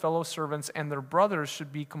number of their fellow servants and their brothers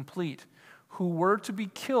should be complete, who were to be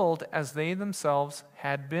killed as they themselves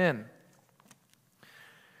had been.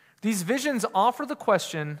 These visions offer the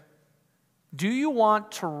question, do you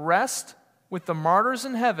want to rest with the martyrs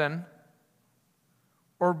in heaven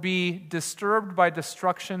or be disturbed by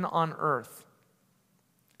destruction on earth?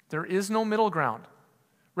 There is no middle ground.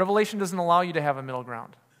 Revelation doesn't allow you to have a middle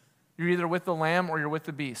ground. You're either with the Lamb or you're with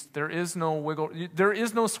the beast. There is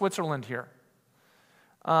no Switzerland here.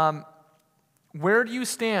 Where do you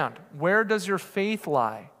stand? Where does your faith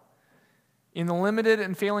lie? In the limited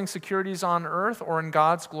and failing securities on earth or in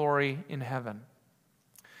God's glory in heaven?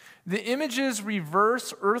 The images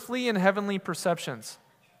reverse earthly and heavenly perceptions.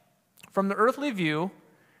 From the earthly view,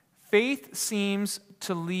 faith seems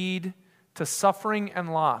to lead to suffering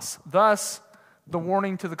and loss. Thus, the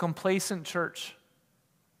warning to the complacent church.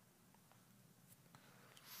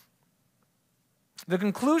 The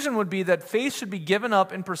conclusion would be that faith should be given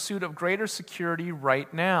up in pursuit of greater security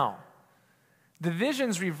right now. The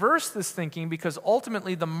visions reverse this thinking because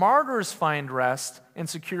ultimately the martyrs find rest and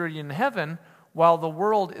security in heaven while the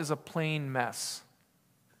world is a plain mess.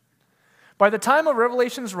 By the time of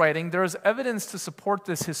Revelation's writing, there is evidence to support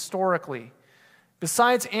this historically.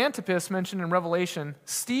 Besides Antipas mentioned in Revelation,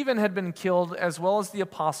 Stephen had been killed as well as the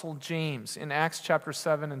apostle James in Acts chapter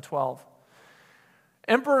 7 and 12.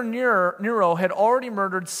 Emperor Nero had already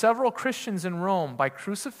murdered several Christians in Rome by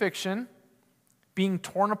crucifixion, being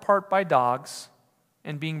torn apart by dogs,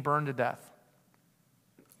 and being burned to death.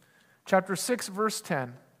 Chapter 6, verse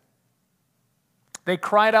 10. They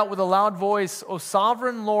cried out with a loud voice, O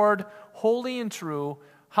sovereign Lord, holy and true,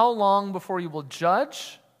 how long before you will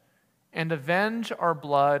judge and avenge our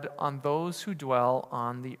blood on those who dwell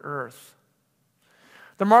on the earth?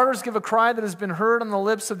 The martyrs give a cry that has been heard on the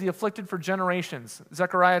lips of the afflicted for generations.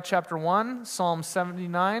 Zechariah chapter 1, Psalm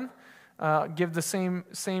 79, give the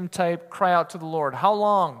same type cry out to the Lord. How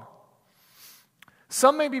long?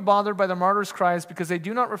 Some may be bothered by the martyrs' cries because they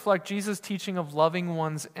do not reflect Jesus' teaching of loving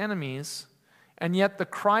one's enemies, and yet the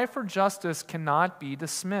cry for justice cannot be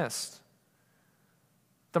dismissed.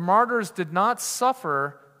 The martyrs did not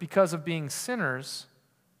suffer because of being sinners,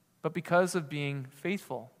 but because of being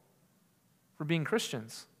faithful, for being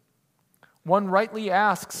Christians. One rightly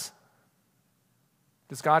asks,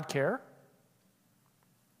 does God care?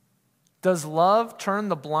 Does love turn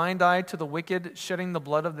the blind eye to the wicked, shedding the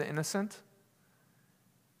blood of the innocent?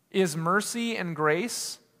 Is mercy and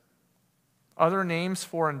grace other names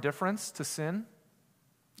for indifference to sin,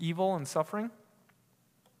 evil, and suffering?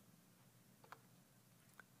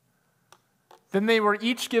 Then they were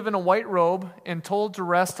each given a white robe and told to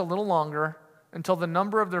rest a little longer until the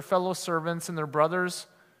number of their fellow servants and their brothers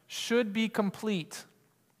should be complete,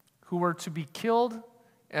 who were to be killed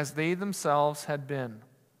as they themselves had been.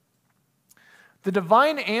 The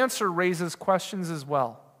divine answer raises questions as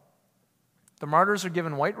well. The martyrs are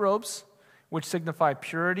given white robes, which signify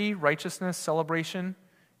purity, righteousness, celebration,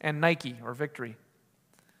 and Nike, or victory.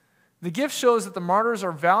 The gift shows that the martyrs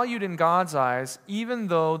are valued in God's eyes, even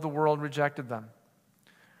though the world rejected them.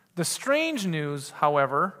 The strange news,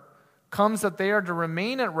 however, comes that they are to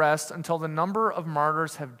remain at rest until the number of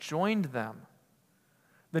martyrs have joined them.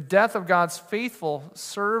 The death of God's faithful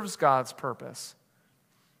serves God's purpose.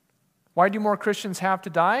 Why do more Christians have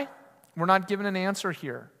to die? We're not given an answer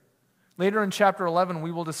here. Later in chapter 11,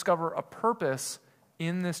 we will discover a purpose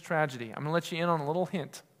in this tragedy. I'm going to let you in on a little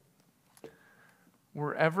hint.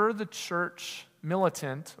 Wherever the church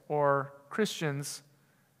militant or Christians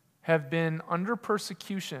have been under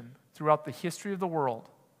persecution throughout the history of the world,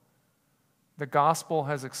 the gospel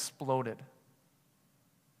has exploded,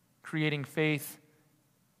 creating faith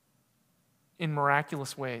in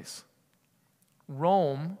miraculous ways.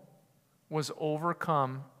 Rome was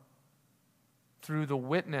overcome through the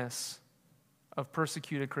witness of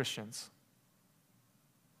persecuted Christians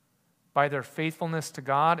by their faithfulness to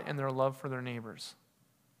God and their love for their neighbors.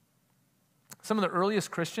 Some of the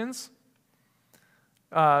earliest Christians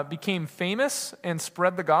became famous and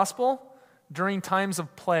spread the gospel during times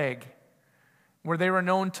of plague where they were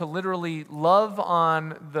known to literally love on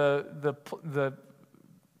the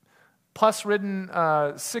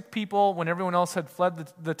pus-ridden sick people when everyone else had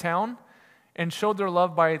fled the town, and showed their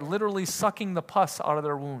love by literally sucking the pus out of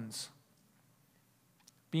their wounds.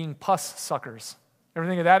 Being pus suckers. Ever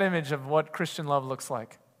think of that image of what Christian love looks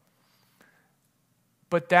like?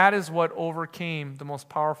 But that is what overcame the most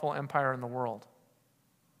powerful empire in the world.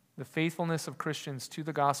 The faithfulness of Christians to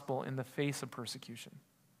the gospel in the face of persecution.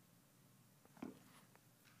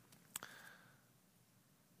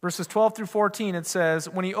 Verses 12 through 14, it says,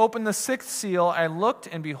 "When he opened the sixth seal, I looked,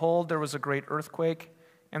 and behold, there was a great earthquake,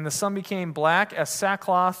 and the sun became black as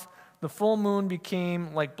sackcloth, the full moon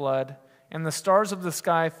became like blood, and the stars of the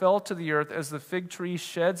sky fell to the earth as the fig tree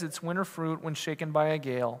sheds its winter fruit when shaken by a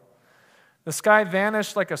gale. The sky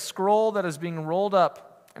vanished like a scroll that is being rolled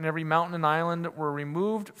up, and every mountain and island were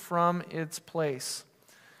removed from its place."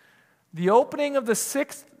 The opening of the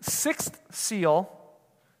sixth seal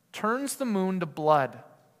turns the moon to blood,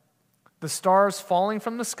 the stars falling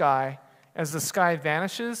from the sky as the sky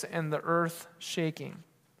vanishes and the earth shaking.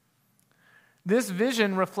 This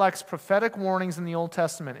vision reflects prophetic warnings in the Old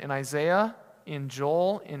Testament, in Isaiah, in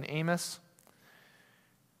Joel, in Amos.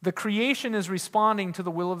 The creation is responding to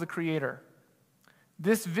the will of the Creator.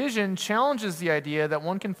 This vision challenges the idea that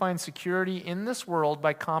one can find security in this world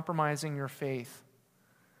by compromising your faith.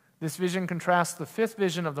 This vision contrasts the fifth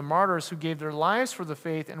vision of the martyrs who gave their lives for the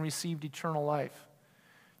faith and received eternal life.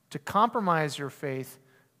 To compromise your faith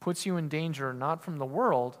puts you in danger not from the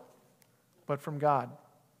world, but from God.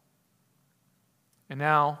 And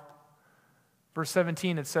now, verse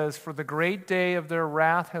 17, it says, "For the great day of their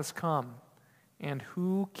wrath has come, and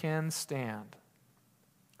who can stand?"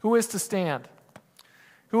 Who is to stand?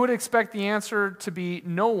 Who would expect the answer to be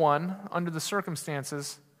no one under the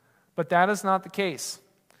circumstances, but that is not the case.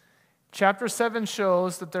 Chapter 7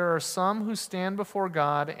 shows that there are some who stand before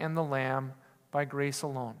God and the Lamb by grace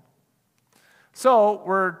alone. So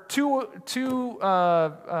we're two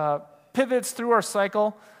pivots through our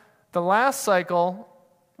cycle. The last cycle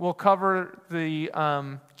will cover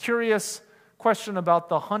the curious question about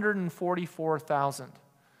the 144,000.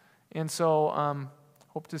 And so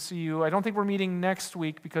hope to see you. I don't think we're meeting next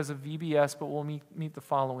week because of VBS, but we'll meet the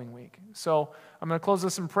following week. So I'm going to close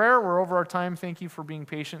this in prayer. We're over our time. Thank you for being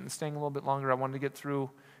patient and staying a little bit longer. I wanted to get through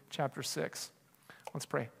chapter 6. Let's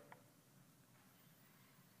pray.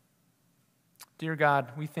 Dear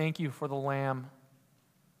God, we thank you for the Lamb,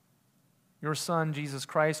 your Son, Jesus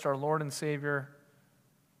Christ, our Lord and Savior,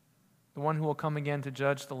 the one who will come again to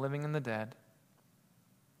judge the living and the dead.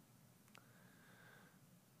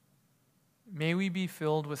 May we be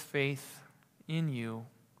filled with faith in you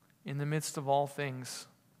in the midst of all things.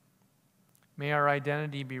 May our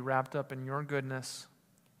identity be wrapped up in your goodness,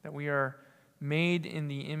 that we are made in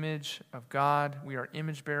the image of God. We are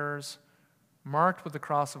image bearers, marked with the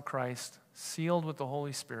cross of Christ, sealed with the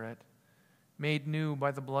Holy Spirit, made new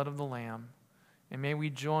by the blood of the Lamb. And may we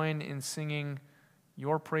join in singing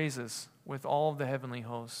your praises with all of the heavenly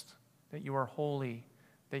host, that you are holy,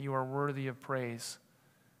 that you are worthy of praise,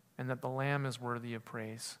 and that the Lamb is worthy of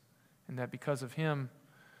praise, and that because of him,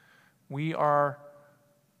 we are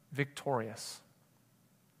victorious.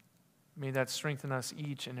 May that strengthen us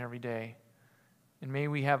each and every day. And may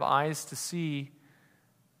we have eyes to see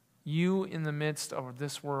you in the midst of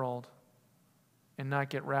this world and not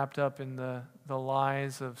get wrapped up in the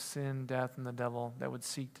lies of sin, death, and the devil that would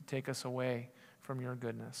seek to take us away from your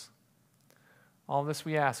goodness. All this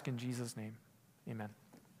we ask in Jesus' name. Amen.